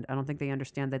understand. I don't think they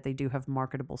understand that they do have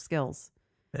marketable skills.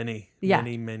 Many.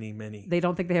 They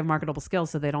don't think they have marketable skills,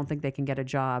 so they don't think they can get a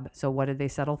job. So what did they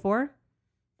settle for?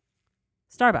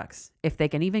 Starbucks, if they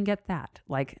can even get that.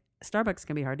 Like, Starbucks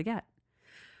can be hard to get.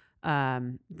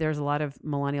 There's a lot of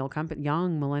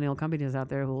young millennial companies out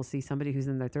there who will see somebody who's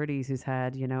in their 30s who's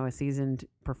had, a seasoned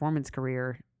performance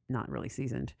career, not really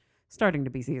seasoned, starting to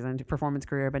be seasoned performance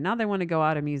career, but now they want to go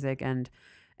out of music, and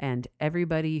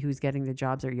everybody who's getting the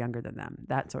jobs are younger than them,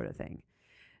 that sort of thing.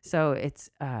 So it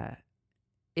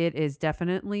is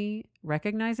definitely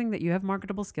recognizing that you have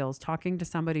marketable skills, talking to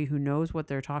somebody who knows what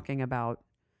they're talking about.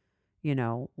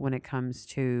 When it comes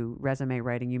to resume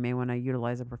writing, you may want to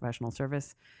utilize a professional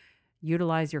service.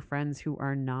 Utilize your friends who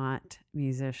are not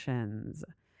musicians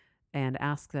and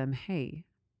ask them, hey,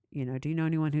 do you know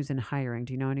anyone who's in hiring?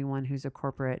 Do you know anyone who's a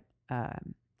corporate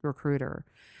recruiter?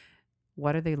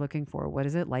 What are they looking for? What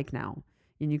is it like now?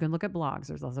 And you can look at blogs.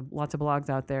 There's lots of blogs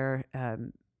out there,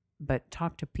 but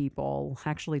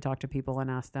actually talk to people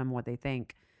and ask them what they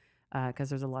think, because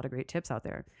there's a lot of great tips out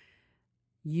there.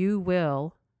 You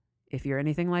will, if you're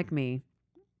anything like me,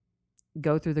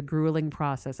 go through the grueling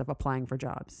process of applying for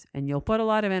jobs, and you'll put a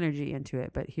lot of energy into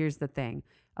it. But here's the thing.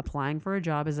 Applying for a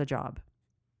job is a job.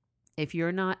 If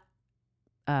you're not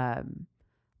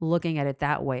looking at it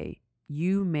that way,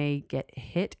 you may get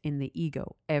hit in the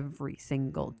ego every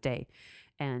single day.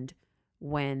 And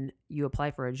when you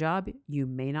apply for a job, you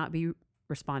may not be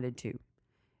responded to.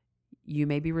 You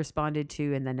may be responded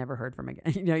to and then never heard from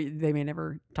again. They may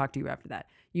never talk to you after that.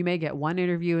 You may get one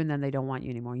interview and then they don't want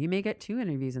you anymore. You may get two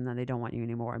interviews and then they don't want you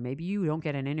anymore. Maybe you don't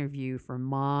get an interview for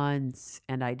months,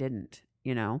 and I didn't,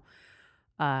 the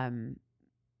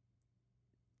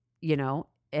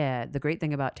great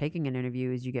thing about taking an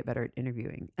interview is you get better at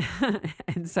interviewing.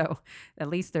 And so at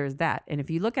least there's that. And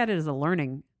if you look at it as a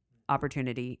learning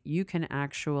opportunity, you can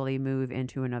actually move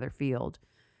into another field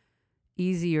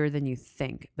easier than you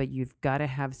think, but you've got to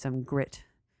have some grit.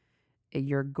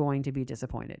 You're going to be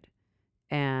disappointed,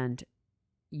 and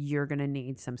you're going to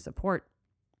need some support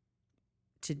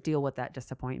to deal with that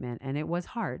disappointment. And it was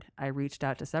hard. I reached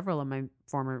out to several of my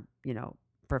former,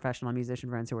 professional musician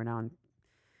friends who are now in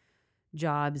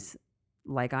jobs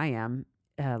like I am,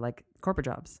 like corporate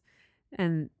jobs.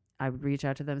 And I would reach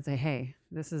out to them and say, hey,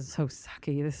 this is so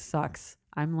sucky. This sucks.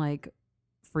 I'm like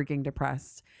freaking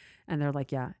depressed. And they're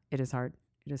like, yeah, it is hard.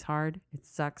 It is hard. It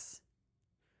sucks.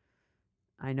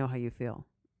 I know how you feel.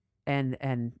 And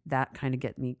that kind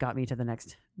of got me to the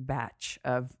next batch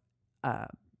of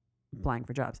applying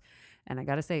for jobs. And I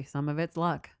got to say, some of it's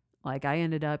luck. Like, I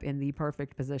ended up in the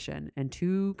perfect position, and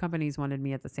two companies wanted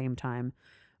me at the same time.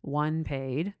 One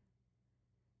paid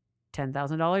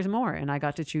 $10,000 more, and I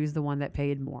got to choose the one that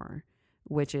paid more,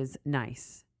 which is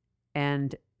nice.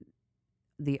 And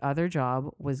the other job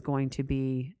was going to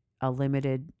be a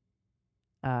limited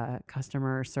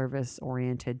customer service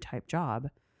oriented type job.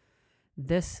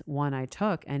 This one I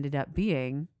took ended up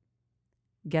being,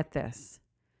 get this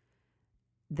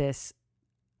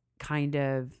kind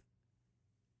of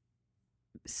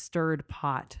stirred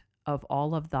pot of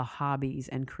all of the hobbies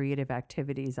and creative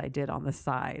activities I did on the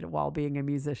side while being a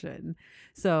musician.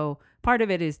 So part of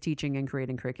it is teaching and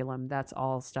creating curriculum. That's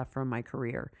all stuff from my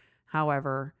career.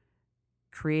 However,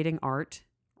 creating art,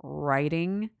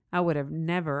 writing, I would have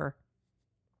never.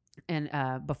 And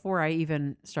before I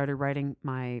even started writing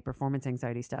my performance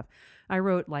anxiety stuff, I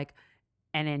wrote like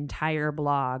an entire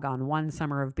blog on one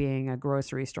summer of being a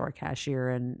grocery store cashier.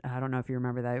 And I don't know if you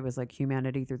remember that. It was like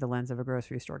humanity through the lens of a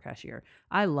grocery store cashier.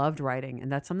 I loved writing, and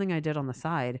that's something I did on the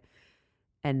side.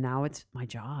 And now it's my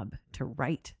job to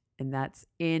write. And that's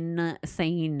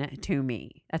insane to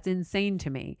me. That's insane to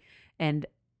me. And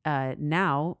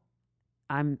now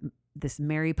I'm this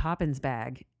Mary Poppins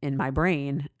bag in my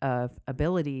brain of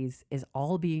abilities is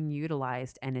all being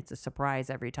utilized. And it's a surprise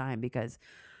every time because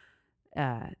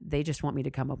they just want me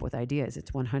to come up with ideas.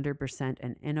 It's 100%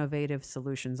 an innovative,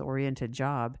 solutions-oriented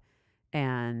job,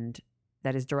 and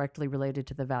that is directly related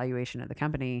to the valuation of the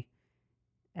company.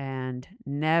 And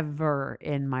never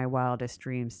in my wildest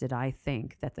dreams did I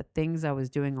think that the things I was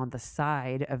doing on the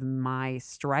side of my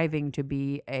striving to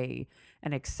be an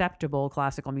acceptable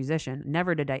classical musician,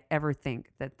 never did I ever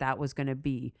think that that was going to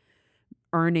be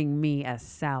earning me a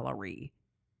salary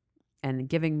and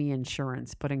giving me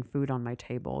insurance, putting food on my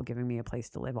table, giving me a place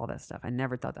to live, all that stuff. I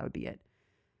never thought that would be it.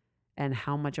 And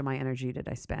how much of my energy did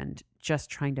I spend just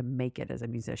trying to make it as a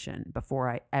musician before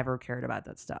I ever cared about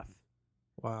that stuff?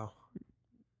 Wow.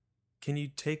 Can you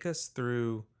take us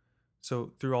through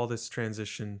all this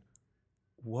transition,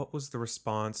 what was the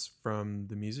response from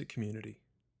the music community?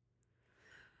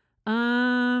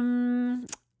 I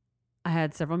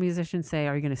had several musicians say,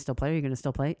 "Are you going to still play? Are you going to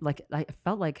still play?" Like, I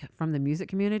felt like from the music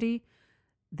community,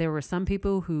 there were some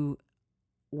people who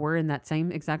were in that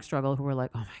same exact struggle who were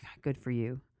like, "Oh my God, good for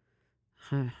you."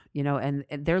 You know, and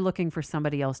they're looking for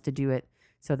somebody else to do it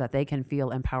so that they can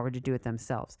feel empowered to do it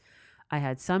themselves. I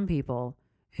had some people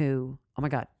who, "Oh my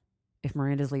God, if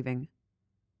Miranda's leaving,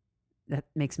 that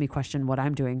makes me question what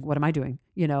I'm doing. What am I doing?"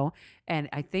 You know? And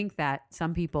I think that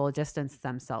some people distanced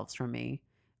themselves from me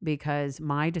because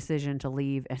my decision to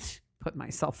leave and put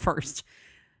myself first,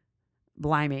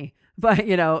 blimey, but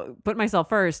put myself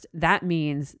first, that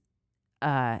means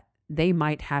they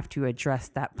might have to address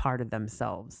that part of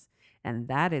themselves. And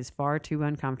that is far too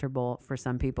uncomfortable for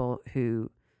some people who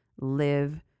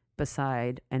live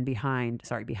behind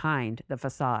the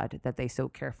facade that they so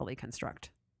carefully construct,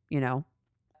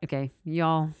 Okay,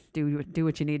 y'all do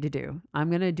what you need to do. I'm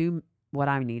going to do what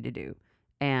I need to do.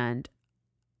 And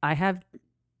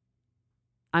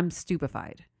I'm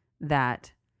stupefied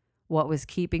that what was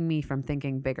keeping me from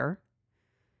thinking bigger,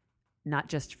 not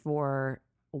just for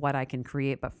what I can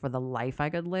create, but for the life I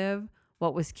could live,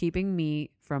 what was keeping me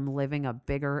from living a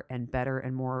bigger and better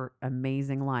and more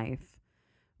amazing life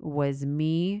was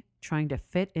me trying to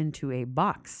fit into a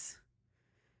box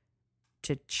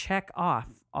to check off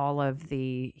all of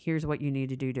the, here's what you need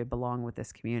to do to belong with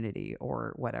this community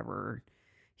or whatever.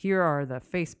 Here are the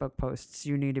Facebook posts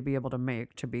you need to be able to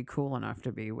make to be cool enough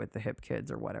to be with the hip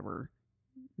kids or whatever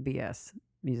BS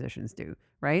musicians do,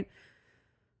 right?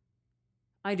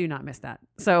 I do not miss that.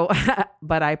 So,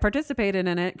 but I participated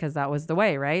in it because that was the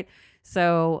way, right?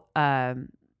 So, I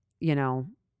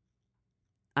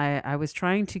was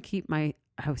trying to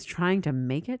I was trying to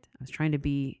make it. I was trying to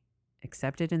be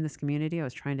accepted in this community. I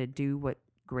was trying to do what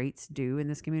greats do in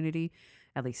this community,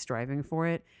 at least striving for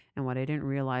it. And what I didn't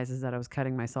realize is that I was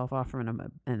cutting myself off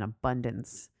from an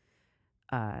abundance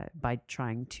by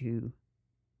trying to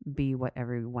be what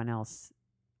everyone else,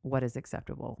 what is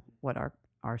acceptable, what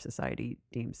our society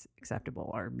deems acceptable,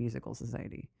 our musical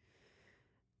society.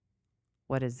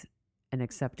 What is an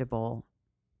acceptable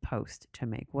post to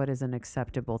make? What is an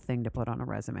acceptable thing to put on a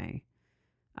resume?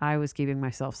 I was keeping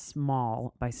myself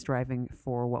small by striving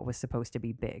for what was supposed to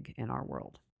be big in our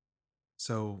world.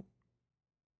 So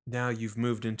now you've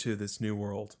moved into this new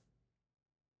world.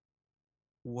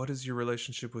 What is your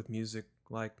relationship with music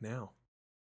like now?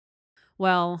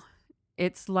 Well,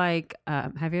 it's like,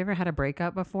 have you ever had a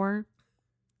breakup before?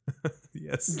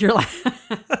 Yes. You're like,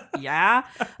 yeah?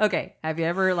 Okay. Have you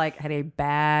ever had a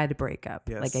bad breakup?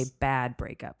 Yes. Like a bad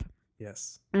breakup?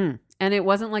 Yes. And it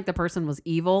wasn't like the person was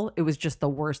evil. It was just the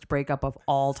worst breakup of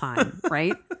all time,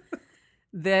 right?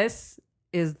 This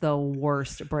is the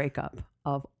worst breakup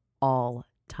of all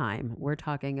time. We're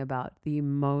talking about the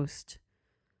most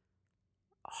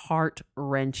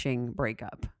heart-wrenching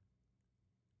breakup.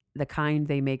 The kind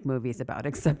they make movies about,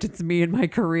 except it's me and my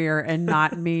career and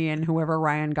not me and whoever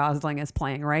Ryan Gosling is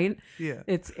playing, right? Yeah.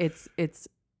 It's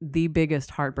the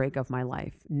biggest heartbreak of my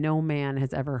life. No man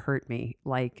has ever hurt me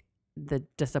like the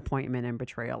disappointment and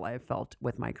betrayal I've felt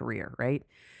with my career, right?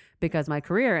 Because my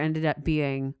career ended up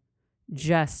being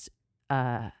just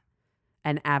an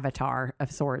avatar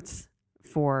of sorts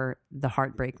for the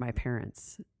heartbreak my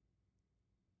parents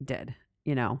did,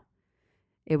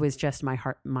 It was just my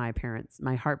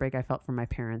heartbreak I felt from my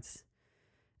parents.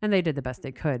 And they did the best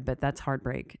they could, but that's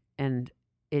heartbreak. And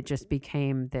it just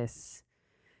became this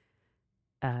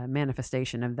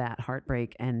manifestation of that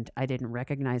heartbreak, and I didn't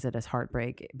recognize it as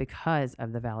heartbreak because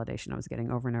of the validation I was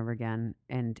getting over and over again.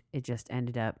 And it just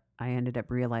I ended up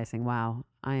realizing, wow,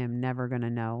 I am never going to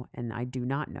know, and I do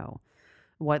not know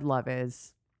what love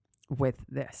is with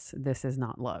this. This is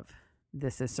not love.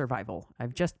 This is survival.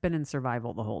 I've just been in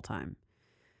survival the whole time.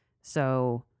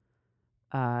 So,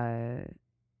 yeah,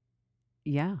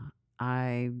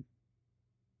 I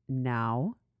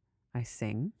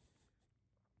sing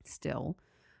still.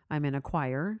 I'm in a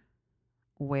choir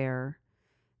where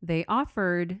they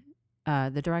offered,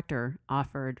 the director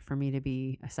offered for me to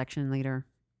be a section leader,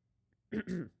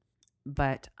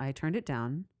 but I turned it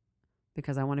down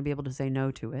because I want to be able to say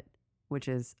no to it, which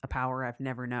is a power I've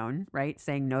never known, right?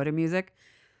 Saying no to music.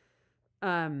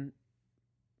 I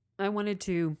wanted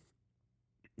to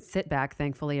sit back.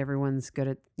 Thankfully, everyone's good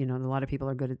at, a lot of people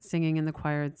are good at singing in the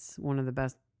choir. It's one of the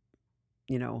best,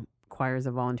 choirs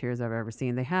of volunteers I've ever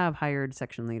seen. They have hired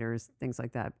section leaders, things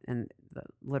like that. And the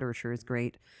literature is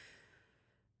great.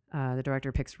 The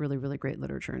director picks really, really great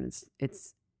literature, and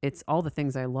it's all the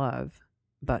things I love,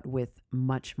 but with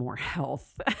much more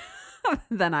health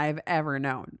than I've ever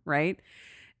known. Right.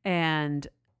 And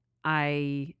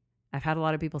I've had a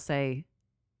lot of people say,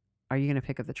 are you going to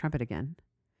pick up the trumpet again?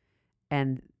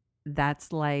 And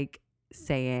that's like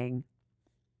saying,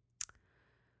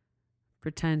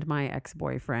 pretend my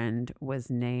ex-boyfriend was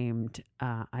named,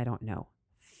 I don't know,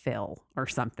 Phil or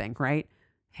something, right?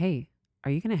 Hey,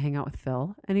 are you going to hang out with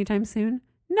Phil anytime soon?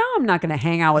 No, I'm not going to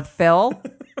hang out with Phil.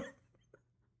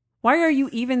 Why are you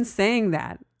even saying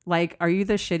that? Like, are you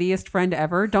the shittiest friend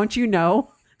ever? Don't you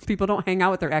know people don't hang out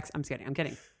with their ex? I'm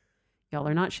kidding. Y'all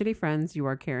are not shitty friends. You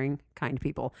are caring, kind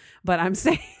people. But I'm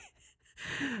saying,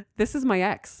 this is my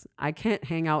ex. I can't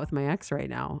hang out with my ex right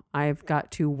now. I've got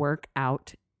to work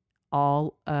out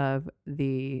all of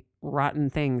the rotten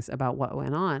things about what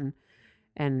went on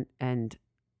and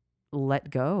let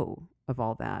go of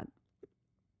all that.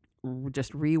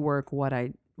 Just rework what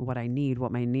I need,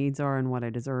 what my needs are, and what I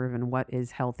deserve, and what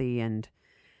is healthy. And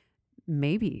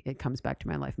maybe it comes back to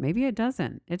my life. Maybe it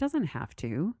doesn't. It doesn't have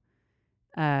to.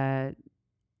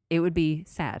 It would be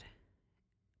sad.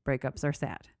 Breakups are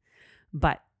sad.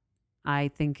 But I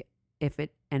think if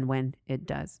it and when it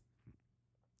does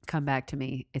come back to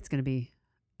me, it's going to be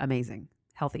amazing,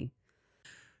 healthy.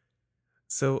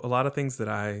 So a lot of things that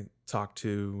I talk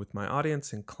to with my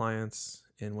audience and clients,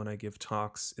 and when I give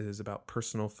talks, is about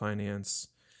personal finance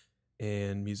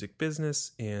and music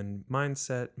business and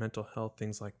mindset, mental health,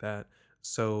 things like that.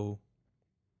 So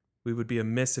we would be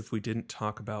amiss if we didn't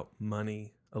talk about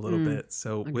money a little bit.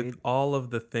 So agreed. With all of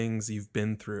the things you've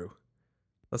been through,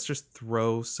 let's just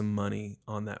throw some money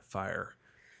on that fire.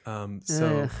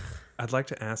 So I'd like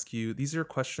to ask you, these are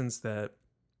questions that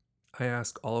I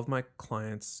ask all of my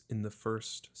clients in the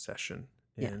first session.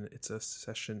 And It's a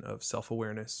session of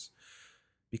self-awareness,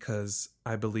 because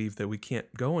I believe that we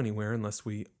can't go anywhere unless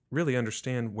we really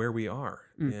understand where we are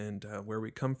and where we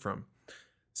come from.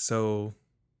 So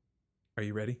are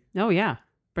you ready? Oh, yeah.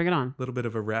 Bring it on. A little bit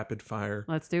of a rapid fire.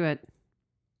 Let's do it.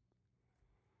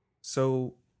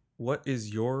 So what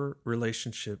is your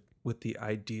relationship with the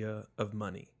idea of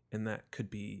money? And that could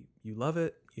be you love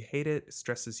it, you hate it, it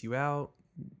stresses you out,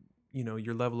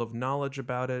 your level of knowledge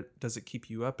about it. Does it keep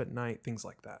you up at night? Things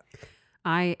like that.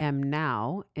 I am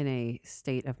now in a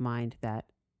state of mind that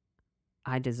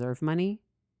I deserve money.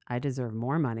 I deserve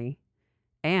more money.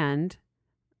 And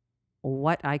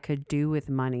what I could do with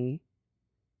money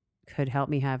could help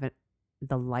me have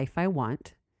the life I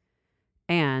want,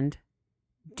 and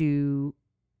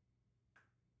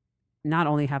not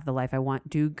only have the life I want,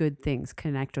 do good things,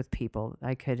 connect with people.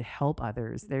 I could help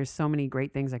others. There's so many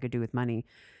great things I could do with money.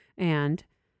 And,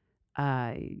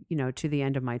 to the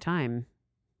end of my time,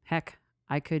 heck,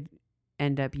 I could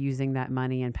end up using that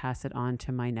money and pass it on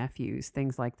to my nephews,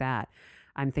 things like that.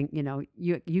 I'm thinking,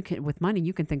 you can, with money,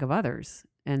 you can think of others.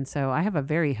 And so I have a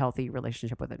very healthy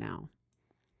relationship with it now.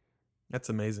 That's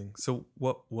amazing. So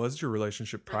what was your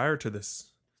relationship prior to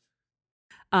this?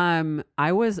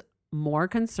 I was more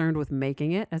concerned with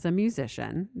making it as a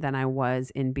musician than I was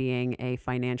in being a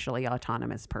financially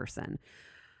autonomous person.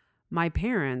 My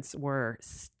parents were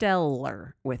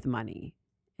stellar with money,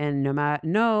 and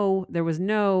there was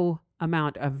no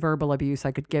amount of verbal abuse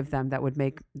I could give them that would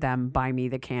make them buy me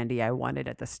the candy I wanted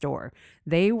at the store.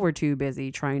 They were too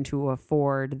busy trying to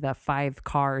afford the 5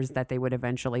 cars that they would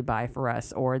eventually buy for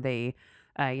us, or they,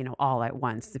 all at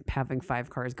once, having 5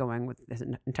 cars going with this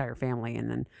entire family. And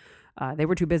then they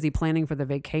were too busy planning for the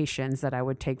vacations that I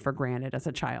would take for granted as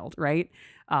a child, right?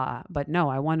 But no,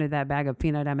 I wanted that bag of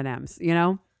peanut M&Ms,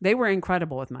 They were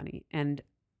incredible with money. And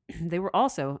they were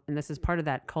also, and this is part of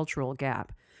that cultural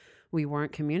gap, we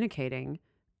weren't communicating.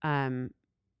 My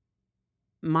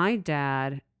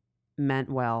dad meant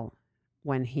well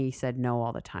when he said no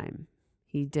all the time.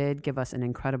 He did give us an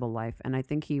incredible life, and I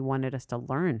think he wanted us to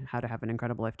learn how to have an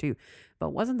incredible life too,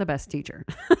 but wasn't the best teacher.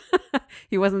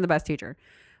 He wasn't the best teacher.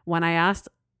 When I asked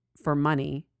for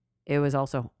money, it was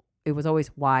always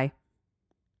why.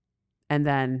 And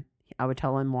then I would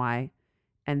tell him why.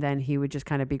 And then he would just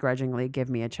kind of begrudgingly give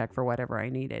me a check for whatever I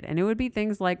needed. And it would be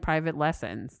things like private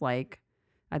lessons. Like,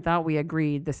 I thought we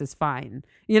agreed this is fine.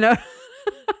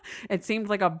 It seemed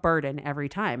like a burden every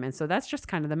time. And so that's just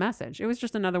kind of the message. It was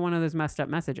just another one of those messed up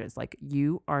messages. Like,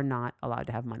 you are not allowed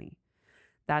to have money.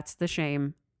 That's the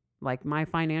shame. Like, my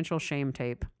financial shame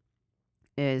tape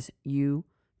is you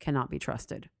cannot be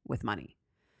trusted with money.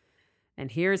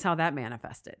 And here's how that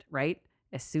manifested, right?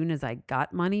 As soon as I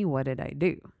got money, what did I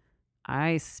do?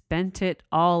 I spent it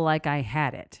all like I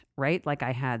had it, right? Like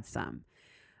I had some.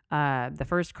 The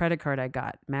first credit card I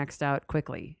got maxed out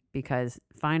quickly because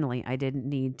finally I didn't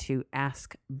need to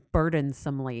ask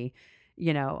burdensomely.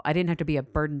 I didn't have to be a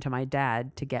burden to my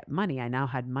dad to get money. I now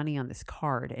had money on this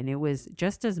card, and it was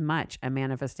just as much a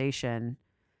manifestation,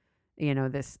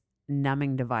 this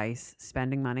numbing device,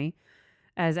 spending money,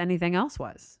 as anything else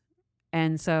was.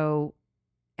 And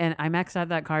I maxed out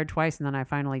that card twice, and then I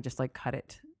finally just cut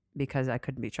it because I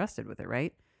couldn't be trusted with it,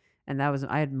 right? And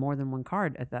I had more than one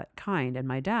card at that kind. And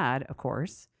my dad, of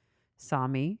course, saw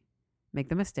me make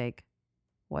the mistake.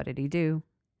 What did he do?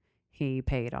 He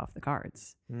paid off the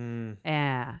cards.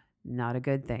 Not a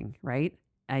good thing, right?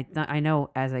 I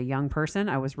know as a young person,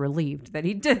 I was relieved that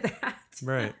he did that.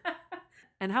 Right.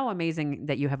 And how amazing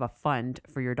that you have a fund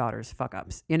for your daughter's fuck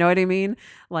ups. You know what I mean?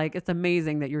 Like, it's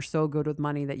amazing that you're so good with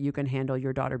money that you can handle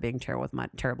your daughter being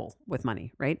terrible with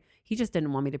money, right? He just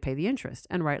didn't want me to pay the interest,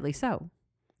 and rightly so.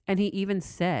 And he even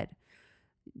said,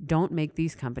 don't make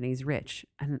these companies rich.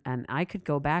 And I could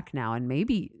go back now and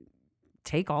maybe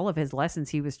take all of his lessons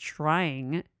he was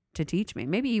trying to teach me.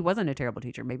 Maybe he wasn't a terrible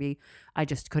teacher. Maybe I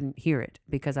just couldn't hear it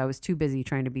because I was too busy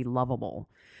trying to be lovable.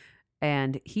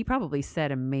 And he probably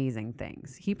said amazing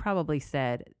things. He probably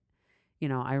said,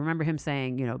 I remember him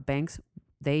saying, banks,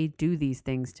 they do these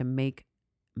things to make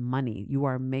money. You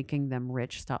are making them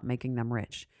rich. Stop making them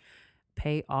rich.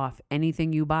 Pay off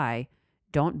anything you buy.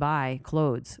 Don't buy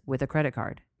clothes with a credit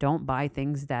card. Don't buy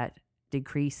things that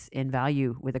decrease in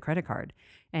value with a credit card.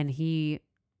 And he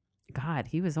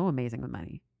was so amazing with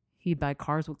money. He'd buy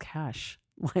cars with cash.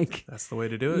 That's the way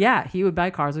to do it. Yeah, he would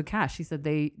buy cars with cash. He said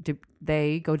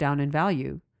they go down in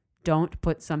value. Don't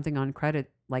put something on credit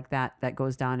like that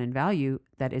goes down in value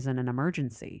that isn't an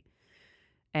emergency.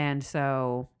 And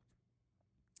so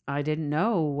I didn't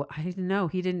know.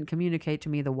 He didn't communicate to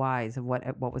me the whys of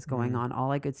what was going on.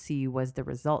 All I could see was the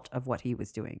result of what he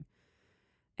was doing.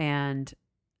 And,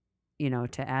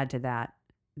 to add to that,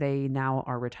 they now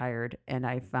are retired. And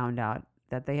I found out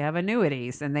that they have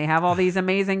annuities and they have all these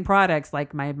amazing products.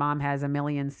 Like my mom has 1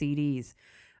 million CDs,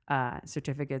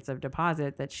 certificates of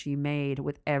deposit that she made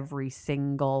with every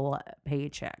single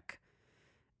paycheck.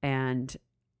 And,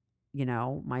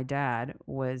 my dad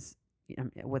was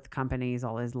with companies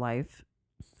all his life,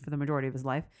 for the majority of his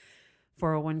life,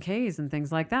 401ks and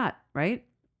things like that, right?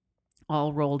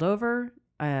 All rolled over.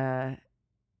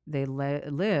 They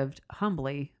lived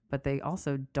humbly, but they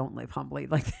also don't live humbly.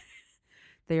 Like,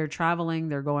 they are traveling,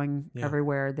 they're going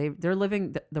everywhere. They're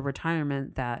living the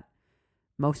retirement that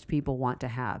most people want to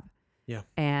have. Yeah.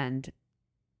 And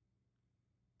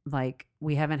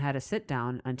we haven't had a sit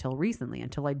down until recently,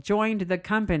 until I joined the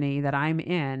company that I'm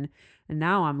in. And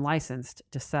now I'm licensed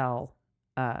to sell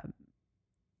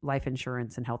life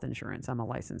insurance and health insurance. I'm a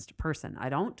licensed person. I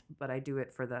don't, but I do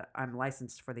it I'm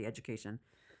licensed for the education,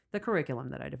 the curriculum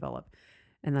that I develop.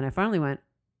 And then I finally went,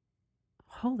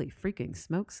 holy freaking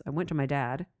smokes. I went to my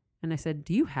dad and I said,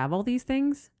 do you have all these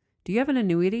things? Do you have an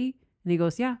annuity? And he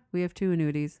goes, yeah, we have 2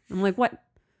 annuities. I'm like, what?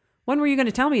 When were you going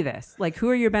to tell me this? Who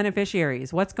are your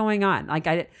beneficiaries? What's going on?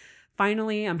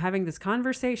 Finally, I'm having this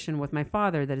conversation with my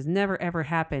father that has never, ever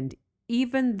happened,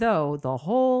 even though the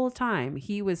whole time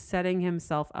he was setting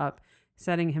himself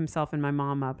and my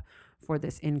mom up for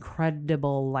this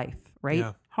incredible life, right?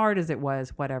 Yeah. Hard as it was,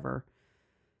 whatever.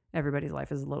 Everybody's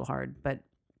life is a little hard, but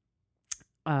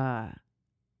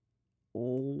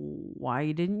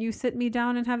why didn't you sit me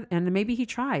down and maybe he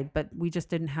tried, but we just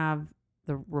didn't have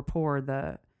the rapport,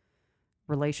 the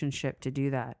relationship to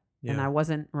do that. Yeah. And I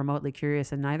wasn't remotely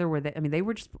curious, and neither were they. I mean, they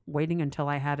were just waiting until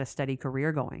I had a steady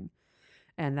career going,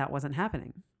 and that wasn't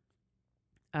happening.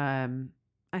 I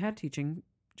had teaching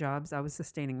jobs. I was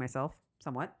sustaining myself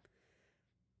somewhat,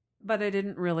 but I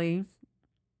didn't really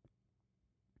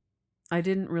I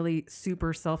didn't really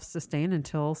super self-sustain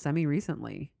until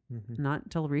semi-recently, Mm-hmm. not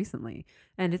until recently.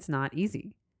 And it's not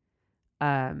easy.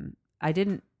 I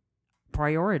didn't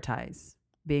prioritize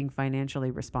being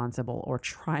financially responsible or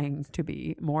trying to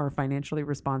be more financially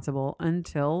responsible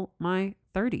until my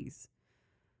 30s.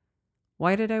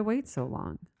 Why did I wait so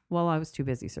long? Well, I was too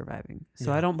busy surviving.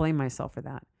 So Yeah. I don't blame myself for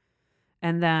that.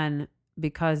 And then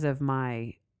because of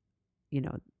my,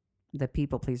 the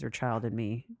people pleaser child in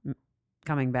me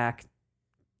coming back,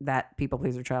 that people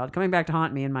pleaser child coming back to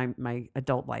haunt me in my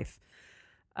adult life,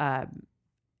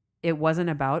 it wasn't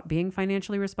about being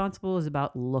financially responsible. It was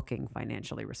about looking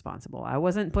financially responsible. I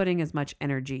wasn't putting as much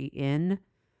energy in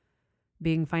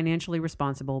being financially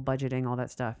responsible, budgeting, all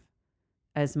that stuff,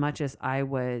 as much as I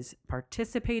was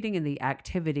participating in the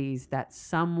activities that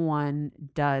someone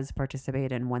does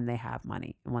participate in when they have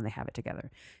money and when they have it together.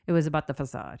 It was about the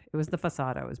facade. It was the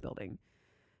facade I was building.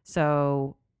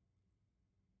 So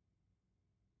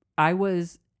I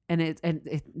was,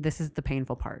 this is the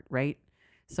painful part, right?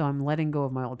 So I'm letting go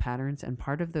of my old patterns. And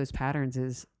part of those patterns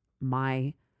is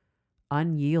my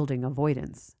unyielding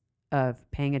avoidance of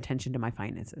paying attention to my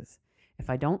finances. If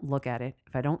I don't look at it,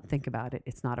 if I don't think about it,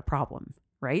 it's not a problem,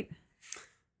 right?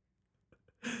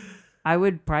 I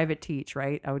would private teach,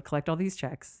 right? I would collect all these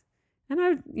checks and I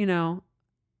would,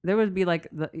 there would be like,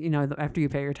 after you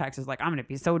pay your taxes, like, I'm going to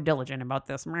be so diligent about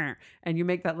this. And you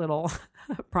make that little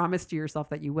promise to yourself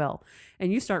that you will.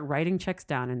 And you start writing checks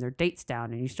down and their dates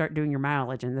down and you start doing your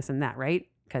mileage and this and that, right?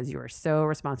 Because you are so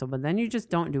responsible. But then you just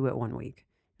don't do it one week.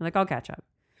 You're like, I'll catch up.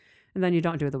 And then you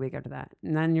don't do it the week after that.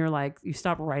 And then you're like, you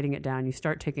stop writing it down. You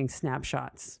start taking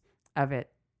snapshots of it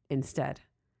instead.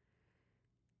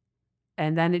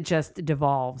 And then it just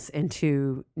devolves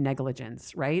into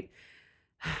negligence, right?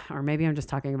 Or maybe I'm just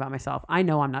talking about myself. I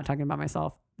know I'm not talking about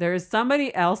myself. There is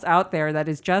somebody else out there that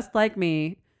is just like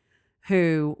me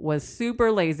who was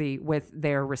super lazy with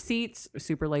their receipts,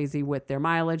 super lazy with their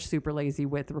mileage, super lazy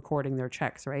with recording their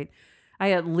checks, right?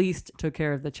 I at least took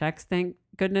care of the checks, thank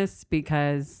goodness,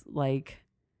 because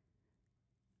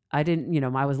I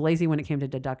didn't, I was lazy when it came to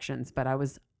deductions, but I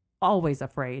was always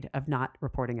afraid of not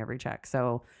reporting every check.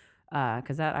 So,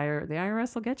 because the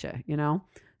IRS will get you,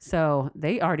 So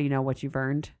they already know what you've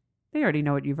earned. They already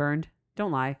know what you've earned.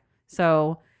 Don't lie.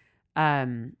 So,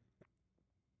 that's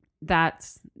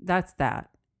that.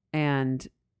 And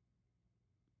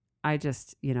I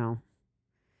just,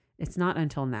 it's not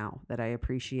until now that I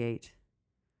appreciate,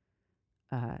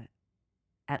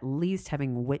 at least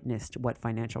having witnessed what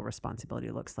financial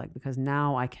responsibility looks like, because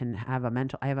now I have a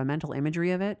mental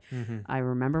imagery of it. Mm-hmm. I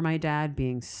remember my dad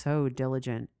being so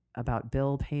diligent about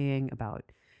bill paying,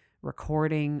 about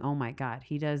recording. Oh my God.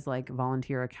 He does like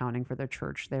volunteer accounting for the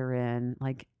church they're in.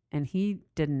 And he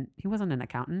wasn't an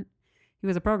accountant. He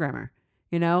was a programmer,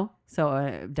 so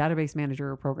a database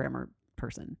manager or programmer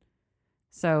person.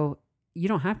 So you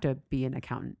don't have to be an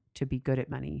accountant to be good at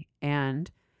money. And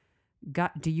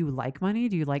do you like money?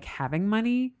 Do you like having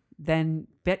money? Then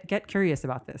get curious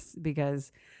about this,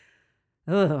 because,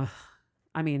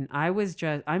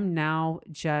 I'm now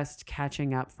just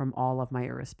catching up from all of my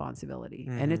irresponsibility.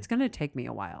 Mm-hmm. And it's going to take me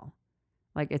a while.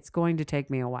 It's going to take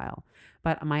me a while.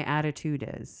 But my attitude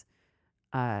is,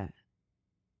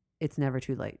 it's never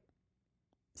too late.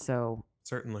 So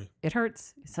Certainly. it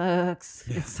hurts. It sucks.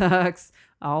 Yeah. It sucks.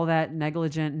 All that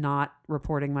negligent not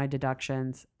reporting my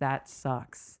deductions, that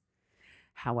sucks.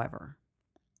 However,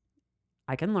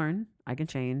 I can learn, I can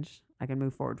change, I can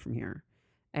move forward from here.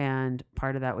 And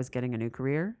part of that was getting a new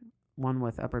career, one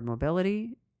with upward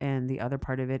mobility. And the other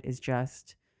part of it is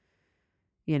just,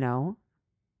 no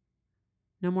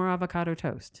more avocado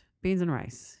toast, beans and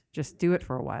rice. Just do it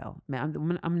for a while.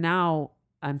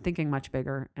 I'm thinking much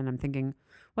bigger, and I'm thinking,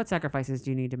 what sacrifices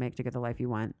do you need to make to get the life you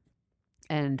want?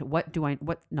 And what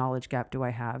knowledge gap do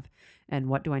I have? And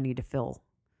what do I need to fill?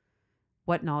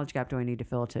 What knowledge gap do I need to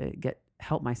fill to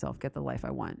help myself get the life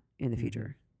I want in the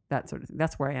future? That sort of thing.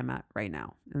 That's where I am at right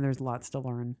now. And there's lots to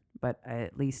learn, but I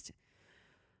at least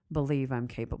believe I'm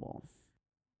capable.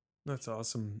 That's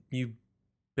awesome. You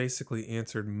basically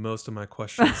answered most of my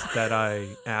questions that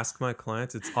I ask my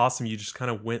clients. It's awesome. You just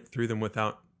kind of went through them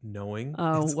without knowing.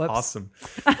 Oh, it's whoops. Awesome.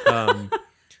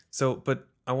 But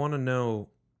I want to know,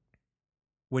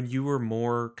 when you were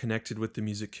more connected with the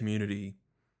music community,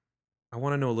 I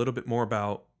want to know a little bit more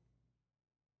about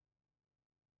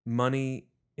money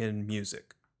and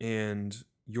music and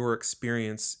your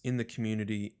experience in the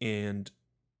community and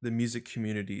the music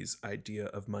community's idea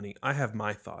of money. I have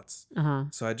my thoughts. Uh-huh.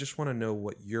 So I just want to know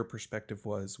what your perspective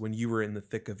was when you were in the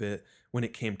thick of it, when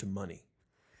it came to money.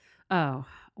 Oh,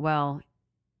 well,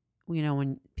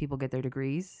 when people get their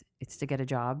degrees, it's to get a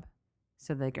job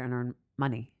so they can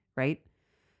money, right?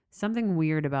 Something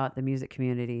weird about the music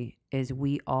community is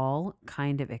we all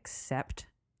kind of accept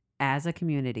as a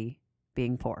community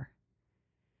being poor,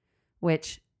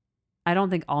 which I don't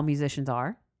think all musicians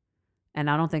are. And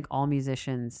I don't think all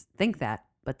musicians think that,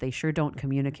 but they sure don't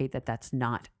communicate that that's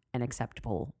not an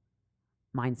acceptable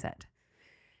mindset.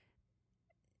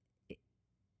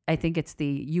 I think it's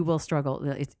you will struggle.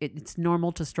 It's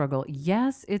normal to struggle.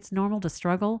 Yes, it's normal to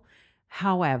struggle.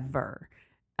 However,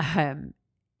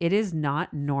 it is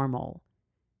not normal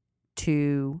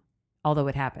although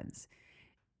it happens,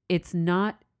 it's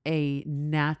not a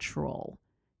natural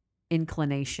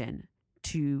inclination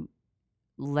to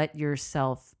let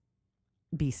yourself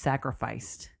be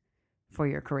sacrificed for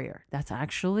your career. That's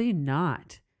actually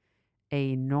not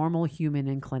a normal human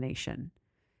inclination.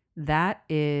 That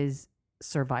is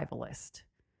survivalist.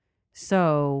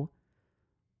 So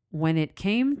when it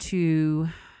came to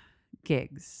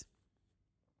gigs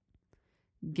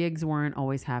weren't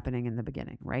always happening in the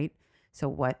beginning, right? So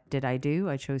what did I do?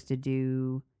 I chose to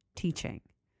do teaching.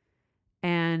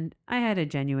 And I had a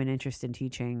genuine interest in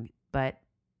teaching, but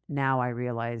now I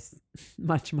realize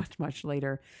much, much, much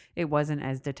later, it wasn't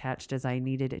as detached as I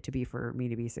needed it to be for me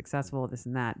to be successful, this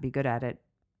and that, be good at it.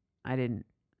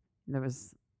 There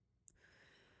was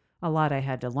a lot I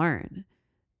had to learn.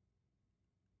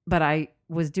 But I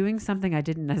was doing something I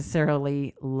didn't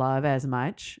necessarily love as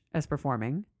much as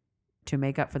performing to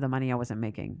make up for the money I wasn't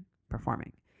making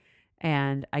performing.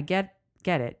 And I get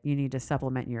it. You need to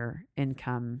supplement your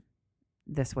income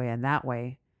this way and that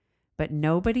way. But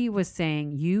nobody was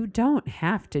saying, you don't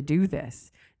have to do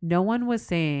this. No one was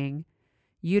saying,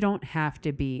 you don't have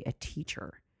to be a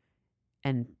teacher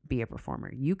and be a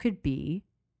performer. You could be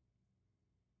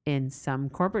in some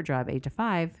corporate job 8 to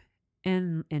 5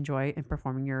 and enjoy and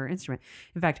performing your instrument.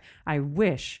 In fact, I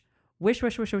wish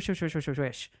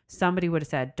somebody would have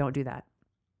said, don't do that.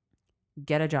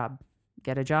 Get a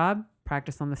job,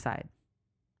 practice on the side,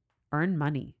 earn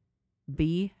money,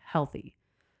 be healthy.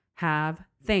 Have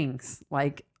things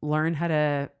like learn how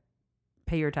to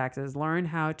pay your taxes, learn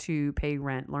how to pay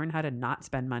rent, learn how to not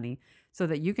spend money so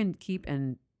that you can keep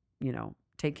and,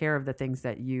 take care of the things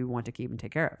that you want to keep and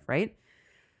take care of, right?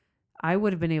 I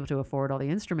would have been able to afford all the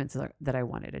instruments that I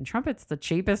wanted. And trumpet's the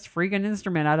cheapest freaking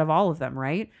instrument out of all of them,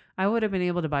 right? I would have been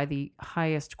able to buy the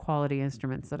highest quality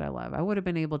instruments that I love. I would have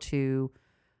been able to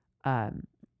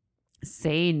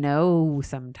say no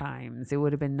sometimes. It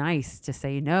would have been nice to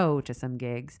say no to some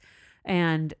gigs.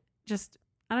 And just,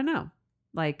 I don't know.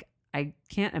 Like, I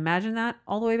can't imagine that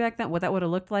all the way back then, what that would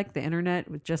have looked like. The internet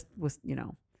was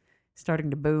starting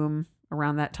to boom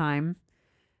around that time,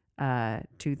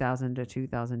 2000 to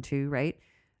 2002, right?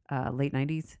 Late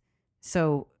 90s.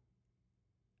 So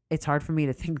it's hard for me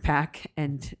to think back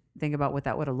and think about what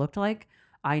that would have looked like.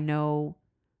 I know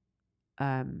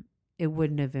it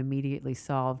wouldn't have immediately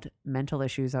solved mental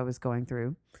issues I was going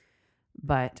through,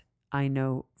 but I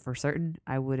know for certain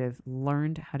I would have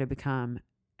learned how to become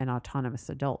an autonomous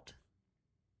adult.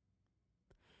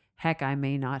 Heck, I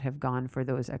may not have gone for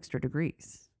those extra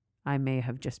degrees. I may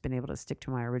have just been able to stick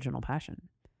to my original passion.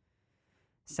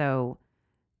 So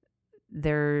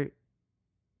I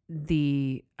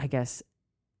guess,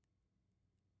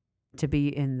 to be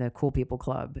in the cool people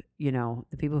club,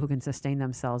 the people who can sustain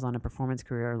themselves on a performance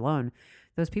career alone,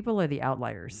 those people are the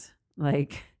outliers.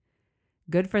 Like,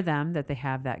 good for them that they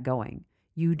have that going.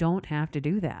 You don't have to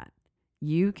do that.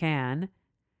 You can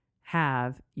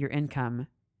have your income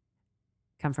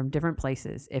come from different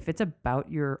places. If it's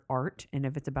about your art and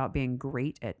if it's about being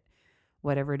great at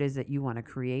whatever it is that you want to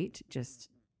create, just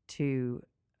to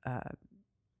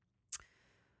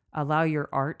allow your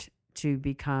art to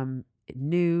become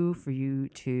new, for you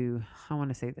to, I want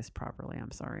to say this properly.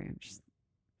 I'm sorry.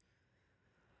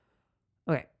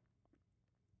 Okay.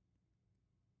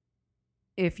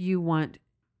 If you want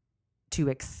to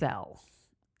excel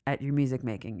at your music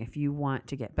making, if you want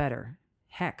to get better,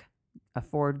 heck,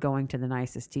 afford going to the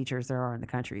nicest teachers there are in the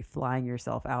country, flying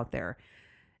yourself out there,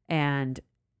 and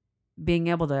being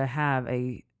able to have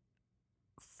a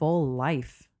full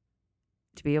life,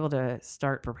 to be able to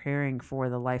start preparing for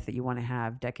the life that you want to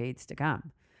have decades to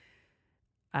come.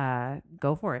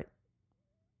 Go for it.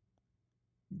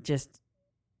 Just,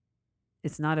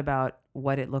 it's not about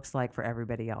what it looks like for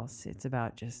everybody else. It's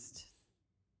about just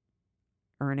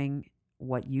earning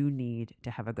what you need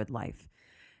to have a good life,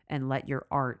 and let your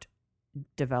art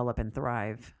develop and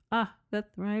thrive. The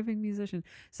thriving musician.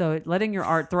 So letting your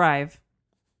art thrive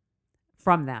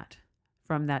from that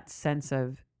sense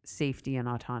of safety and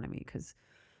autonomy, because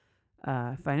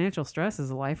financial stress is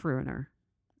a life ruiner,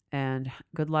 and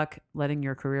good luck letting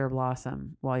your career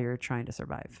blossom while you're trying to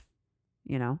survive.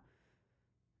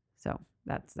 So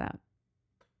that's that.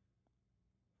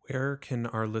 Where can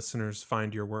our listeners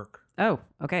find your work? Oh,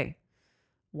 okay.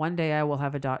 One day I will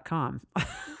have a .com.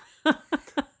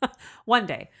 One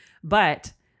day.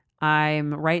 But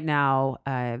I'm right now,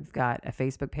 I've got a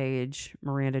Facebook page,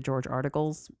 Miranda George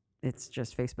Articles. It's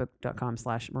just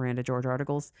facebook.com/Miranda George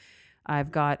Articles.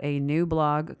 I've got a new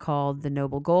blog called The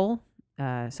Noble Goal.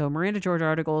 So Miranda George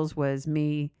Articles was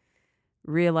me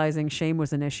realizing shame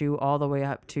was an issue all the way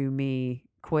up to me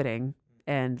quitting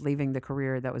and leaving the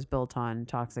career that was built on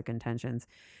toxic intentions.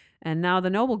 And now The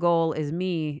Noble Goal is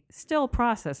me still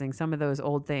processing some of those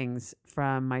old things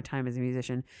from my time as a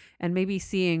musician and maybe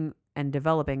seeing and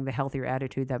developing the healthier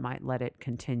attitude that might let it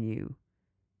continue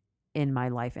in my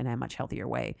life in a much healthier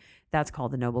way. That's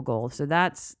called The Noble Goal. So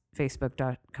that's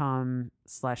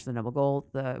facebook.com/The Noble Goal.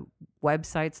 The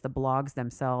websites, the blogs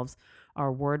themselves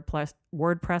are WordPress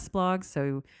blogs.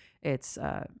 So it's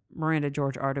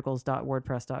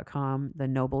mirandageorgearticles.wordpress.com,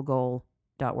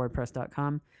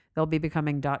 thenoblegoal.wordpress.com. They'll be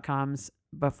becoming .coms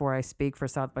before I speak for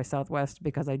South by Southwest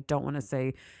because I don't want to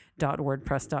say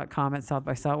 .wordpress.com at South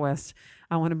by Southwest.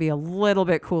 I want to be a little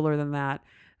bit cooler than that.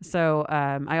 So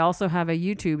I also have a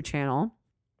YouTube channel,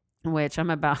 which I'm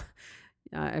about.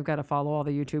 I've got to follow all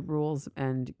the YouTube rules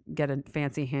and get a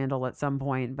fancy handle at some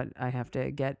point, but I have to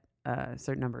get a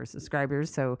certain number of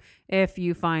subscribers. So if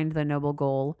you find The Noble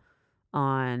Goal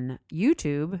on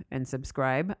YouTube and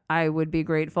subscribe, I would be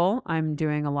grateful. I'm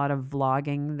doing a lot of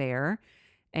vlogging there,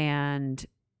 and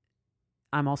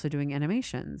I'm also doing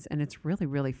animations, and it's really,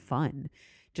 really fun.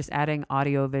 Just adding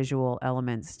audio visual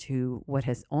elements to what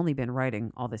has only been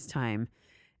writing all this time.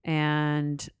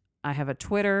 And I have a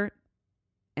Twitter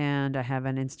and I have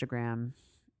an Instagram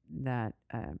that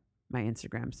my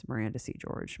Instagram's Miranda C.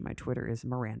 George. My Twitter is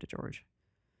Miranda George.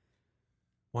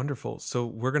 Wonderful. So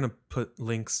we're going to put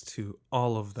links to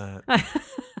all of that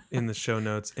in the show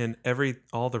notes, and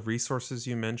all the resources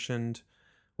you mentioned,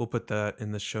 we'll put that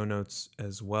in the show notes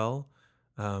as well.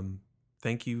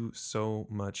 Thank you so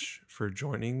much for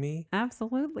joining me.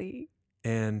 Absolutely.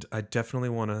 And I definitely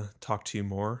want to talk to you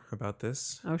more about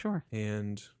this. Oh, sure.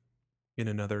 And in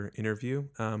another interview.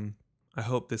 I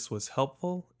hope this was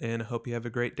helpful, and I hope you have a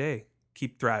great day.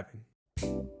 Keep thriving.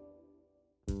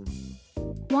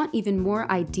 Want even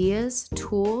more ideas,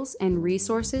 tools, and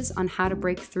resources on how to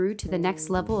break through to the next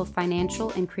level of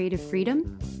financial and creative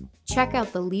freedom? Check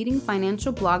out the leading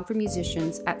financial blog for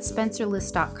musicians at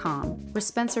SpencerList.com, where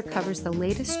Spencer covers the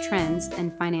latest trends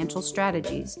and financial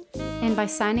strategies. And by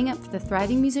signing up for the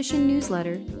Thriving Musician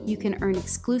newsletter, you can earn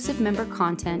exclusive member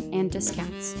content and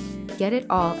discounts. Get it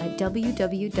all at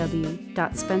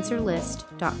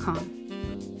www.SpencerList.com.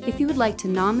 If you would like to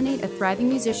nominate a thriving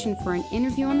musician for an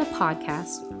interview on the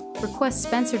podcast, request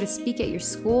Spencer to speak at your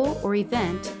school or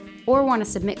event, or want to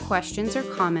submit questions or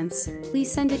comments,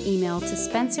 please send an email to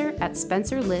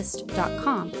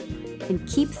spencer@spencerlist.com. And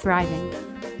keep thriving.